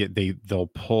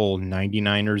they'll pull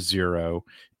 99 or 0,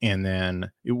 and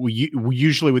then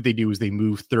usually what they do is they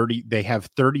move 30. They have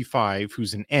 35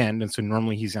 who's an end, and so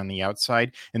normally he's on the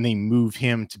outside, and they move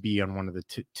him to be on one of the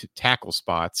tackle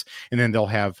spots, and then they'll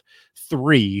have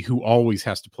 3 who always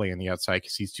has to play on the outside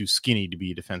because he's too skinny to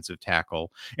be a defensive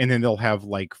tackle, and then they'll have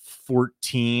like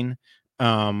 14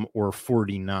 or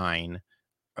 49.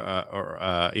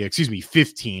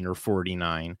 15 or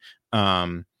 49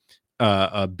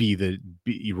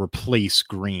 replace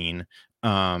Green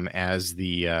as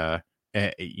the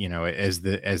as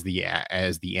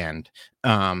the end.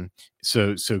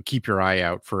 So keep your eye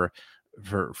out for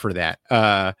that.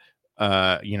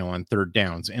 On third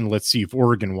downs, and let's see if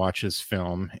Oregon watches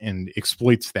film and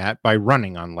exploits that by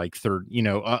running on like third,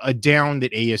 a down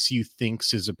that ASU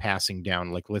thinks is a passing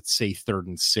down, like let's say 3rd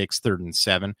and 6, 3rd and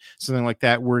 7, something like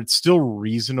that, where it's still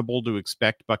reasonable to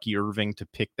expect Bucky Irving to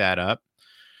pick that up.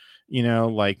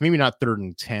 Like maybe not 3rd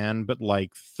and 10, but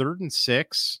like 3rd and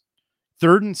 6.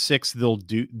 3rd and 6, they'll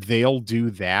do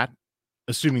that,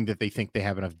 assuming that they think they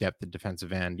have enough depth at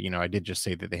defensive end. I did just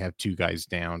say that they have 2 guys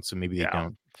down, so maybe they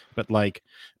don't. But like,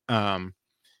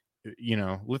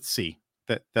 let's see.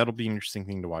 That'll be an interesting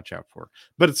thing to watch out for.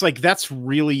 But it's like, that's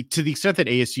really, to the extent that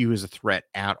ASU is a threat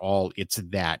at all, it's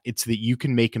that you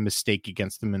can make a mistake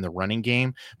against them in the running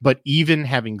game. But even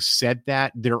having said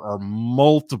that, there are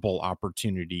multiple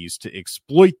opportunities to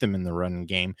exploit them in the running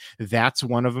game. That's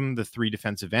one of them, the 3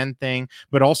 defensive end thing,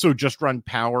 but also just run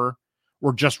power,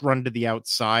 or just run to the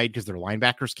outside because their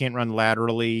linebackers can't run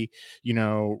laterally,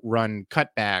 run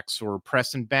cutbacks or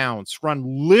press and bounce, run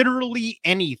literally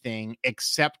anything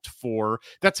except for,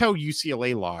 that's how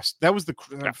UCLA lost. That was the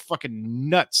fucking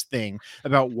nuts thing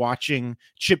about watching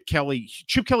Chip Kelly.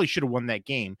 Chip Kelly should have won that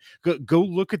game. Go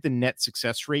look at the net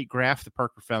success rate graph that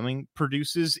Parker Fleming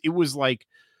produces. It was like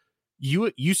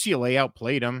UCLA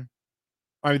outplayed them.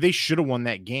 I mean, they should have won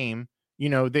that game.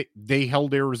 They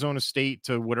held Arizona State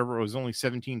to whatever, it was only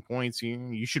 17 points.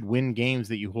 You should win games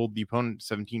that you hold the opponent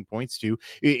 17 points to.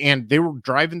 And they were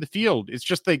driving the field. It's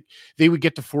just like they would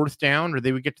get to 4th down, or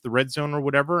they would get to the red zone or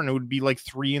whatever, and it would be like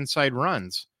 3 inside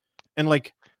runs. And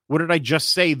like, what did I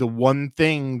just say? The one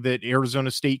thing that Arizona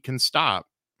State can stop,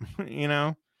 it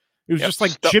was just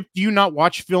like, Chip, do you not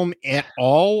watch film at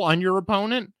all on your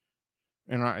opponent?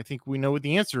 And I think we know what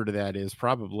the answer to that is,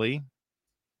 probably.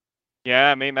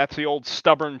 Yeah, I mean, that's the old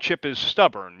stubborn Chip is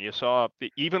stubborn. You saw,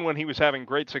 even when he was having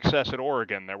great success at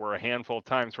Oregon, there were a handful of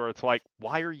times where it's like,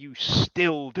 why are you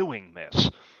still doing this?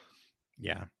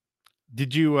 Yeah.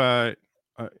 Did you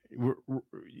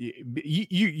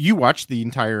you watched the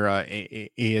entire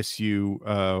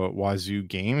ASU Wazoo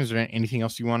game? Is there anything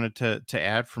else you wanted to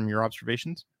add from your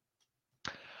observations?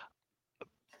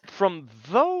 From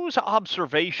those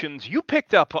observations, you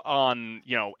picked up on,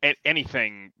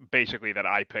 anything basically that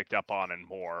I picked up on and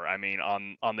more. I mean,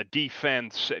 on the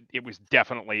defense, it was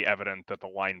definitely evident that the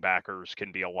linebackers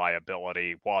can be a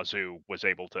liability. Wazoo was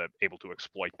able to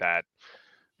exploit that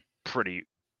pretty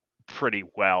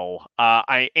well.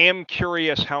 I am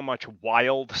curious how much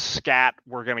wild scat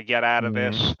we're going to get out of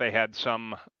this. They had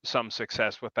some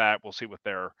success with that. We'll see what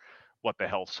the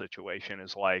health situation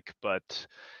is like, but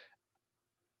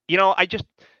I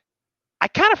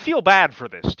kind of feel bad for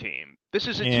this team. This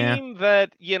is a team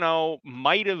that,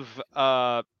 might have,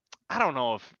 I don't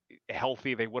know if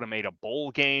healthy they would have made a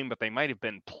bowl game, but they might have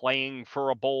been playing for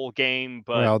a bowl game.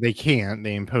 But well, they can't.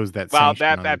 They imposed that. Well,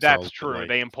 that's true. Like,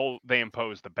 they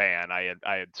imposed the ban. I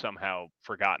had somehow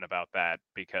forgotten about that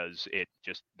because it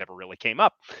just never really came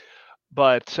up.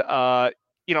 But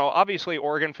obviously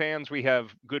Oregon fans, we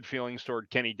have good feelings toward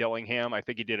Kenny Dillingham. I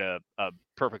think he did a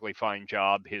perfectly fine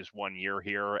job his 1 year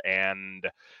here. And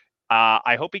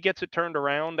I hope he gets it turned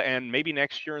around, and maybe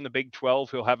next year in the Big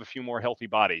 12, he'll have a few more healthy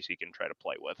bodies he can try to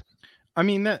play with. I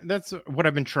mean, that's what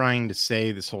I've been trying to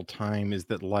say this whole time, is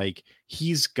that like,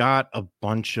 he's got a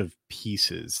bunch of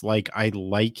pieces. Like, I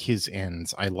like his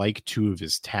ends. I like 2 of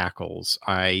his tackles.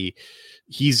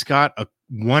 He's got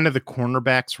one of the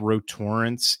cornerbacks, Ro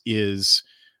Torrance, is,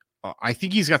 I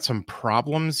think he's got some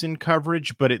problems in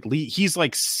coverage, but at least he's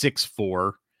like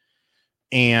 6'4",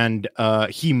 and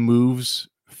he moves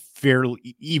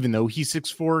fairly, even though he's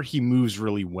 6'4", he moves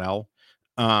really well.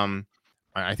 I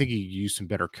think he used some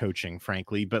better coaching,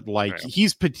 frankly, but like,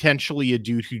 he's potentially a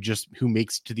dude who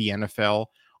makes it to the NFL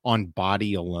on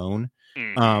body alone.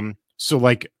 So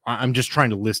like, I'm just trying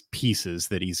to list pieces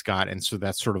that he's got. And so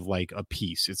that's sort of like a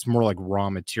piece. It's more like raw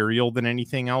material than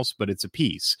anything else, but it's a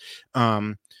piece.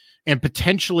 And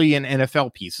potentially an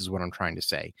NFL piece is what I'm trying to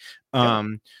say.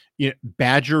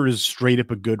 Badger is straight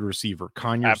up a good receiver.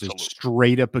 Conyers is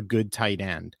straight up a good tight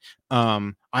end.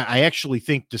 I actually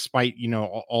think, despite,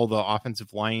 all the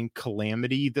offensive line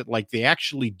calamity, that like, they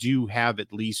actually do have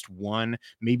at least 1,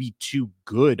 maybe 2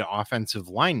 good offensive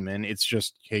linemen. It's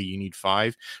just, hey, you need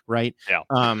 5, right? Yeah.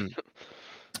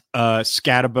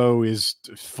 Scatabo is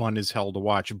fun as hell to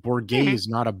watch. Bourguet is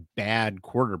not a bad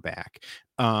quarterback.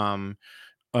 Kenny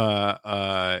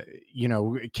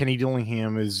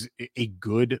Dillingham is a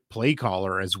good play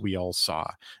caller, as we all saw.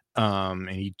 And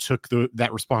he took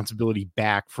that responsibility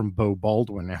back from Bo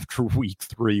Baldwin after week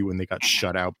 3 when they got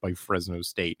shut out by Fresno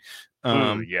State.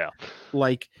 Yeah.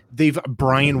 Like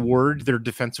Brian Ward, their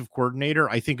defensive coordinator,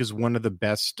 I think is one of the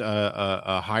best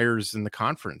hires in the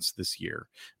conference this year.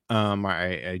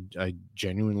 I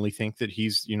genuinely think that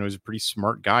he's a pretty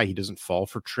smart guy. He doesn't fall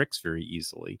for tricks very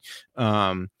easily.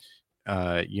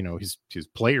 His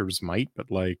players might,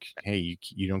 but like, hey,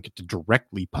 you don't get to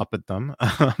directly puppet them.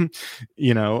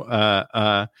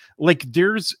 Like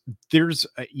there's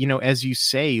as you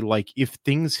say, like if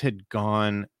things had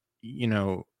gone,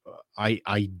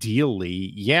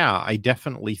 ideally, yeah, I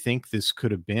definitely think this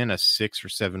could have been a 6 or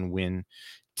 7 win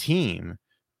team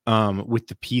with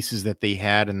the pieces that they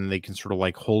had, and they can sort of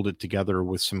like hold it together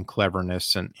with some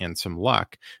cleverness and some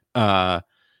luck.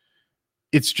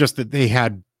 It's just that they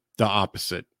had the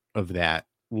opposite of that.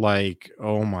 Like,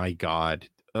 oh my God,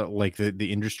 like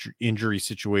the injury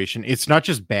situation. It's not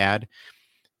just bad.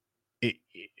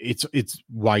 It's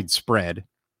widespread.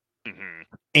 Mm-hmm.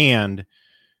 And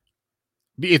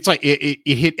it's like it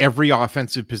hit every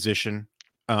offensive position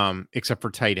except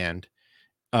for tight end.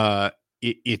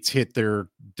 It's hit their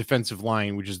defensive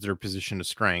line, which is their position of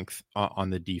strength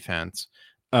on the defense.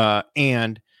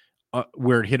 And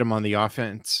where it hit them on the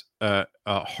offense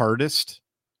hardest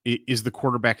is the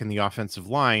quarterback in the offensive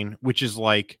line, which is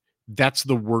like, that's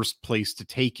the worst place to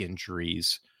take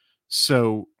injuries.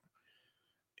 So,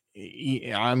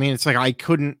 I mean, it's like, I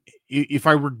couldn't, if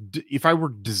I were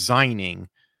designing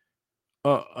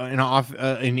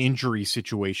an injury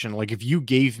situation, like if you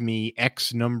gave me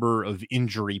X number of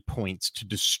injury points to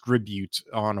distribute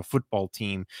on a football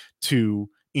team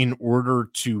in order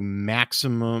to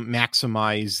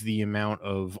maximize the amount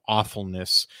of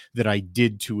awfulness that I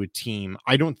did to a team,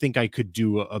 I don't think I could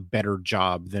do a better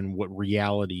job than what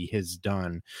reality has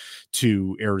done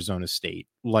to Arizona State.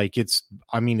 Like it's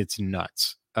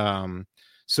nuts.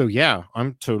 So yeah,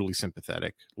 I'm totally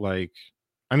sympathetic. Like,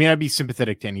 I mean, I'd be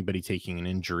sympathetic to anybody taking an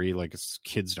injury. Like,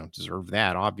 kids don't deserve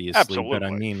that, obviously. Absolutely. But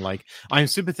I mean, like, I'm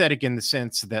sympathetic in the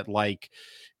sense that, like,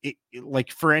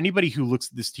 like for anybody who looks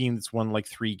at this team that's won like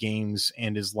 3 games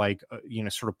and is like,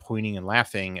 sort of pointing and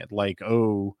laughing at like,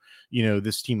 oh,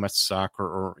 this team must suck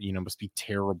or must be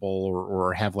terrible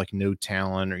or have like no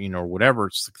talent or, or whatever.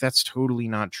 It's like, that's totally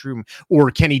not true.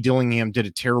 Or Kenny Dillingham did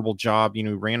a terrible job,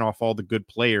 ran off all the good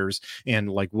players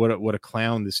and like, what a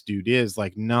clown this dude is.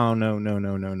 Like, no.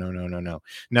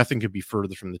 Nothing could be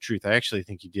further from the truth. I actually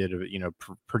think he did a,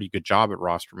 pretty good job at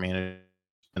roster management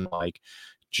and like,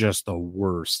 just the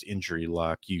worst injury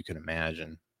luck you can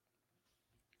imagine.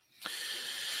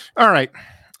 All right.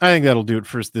 I think that'll do it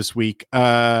for us this week. You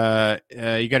got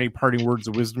any parting words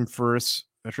of wisdom for us,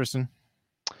 Tristan?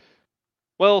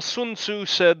 Well, Sun Tzu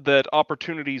said that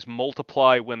opportunities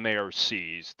multiply when they are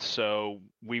seized. So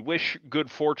we wish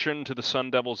good fortune to the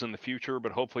Sun Devils in the future,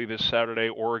 but hopefully this Saturday,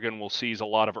 Oregon will seize a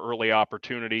lot of early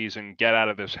opportunities and get out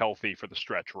of this healthy for the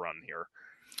stretch run here.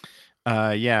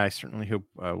 Yeah, I certainly hope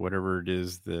whatever it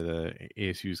is that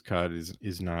ASU's caught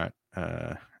is not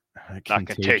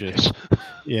contagious.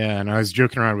 Yeah, and I was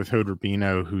joking around with Hod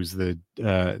Rubino, who's the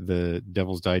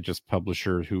Devil's Digest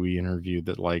publisher, who we interviewed,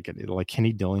 that like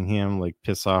Kenny Dillingham like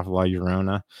piss off La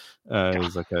Llorona.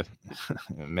 Is like a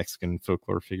Mexican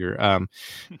folklore figure.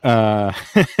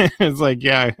 It's like,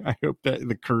 yeah, I hope that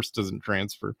the curse doesn't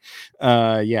transfer.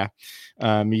 Yeah,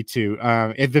 me too.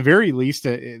 At the very least,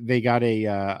 they got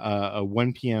a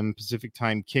 1 p.m. Pacific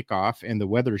time kickoff, and the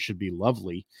weather should be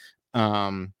lovely.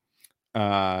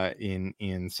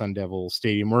 In Sun Devil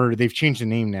Stadium, or they've changed the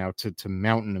name now to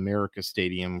Mountain America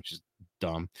Stadium, which is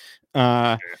dumb.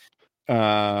 But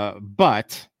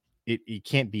it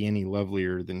can't be any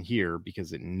lovelier than here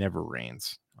because it never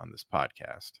rains on this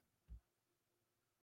podcast.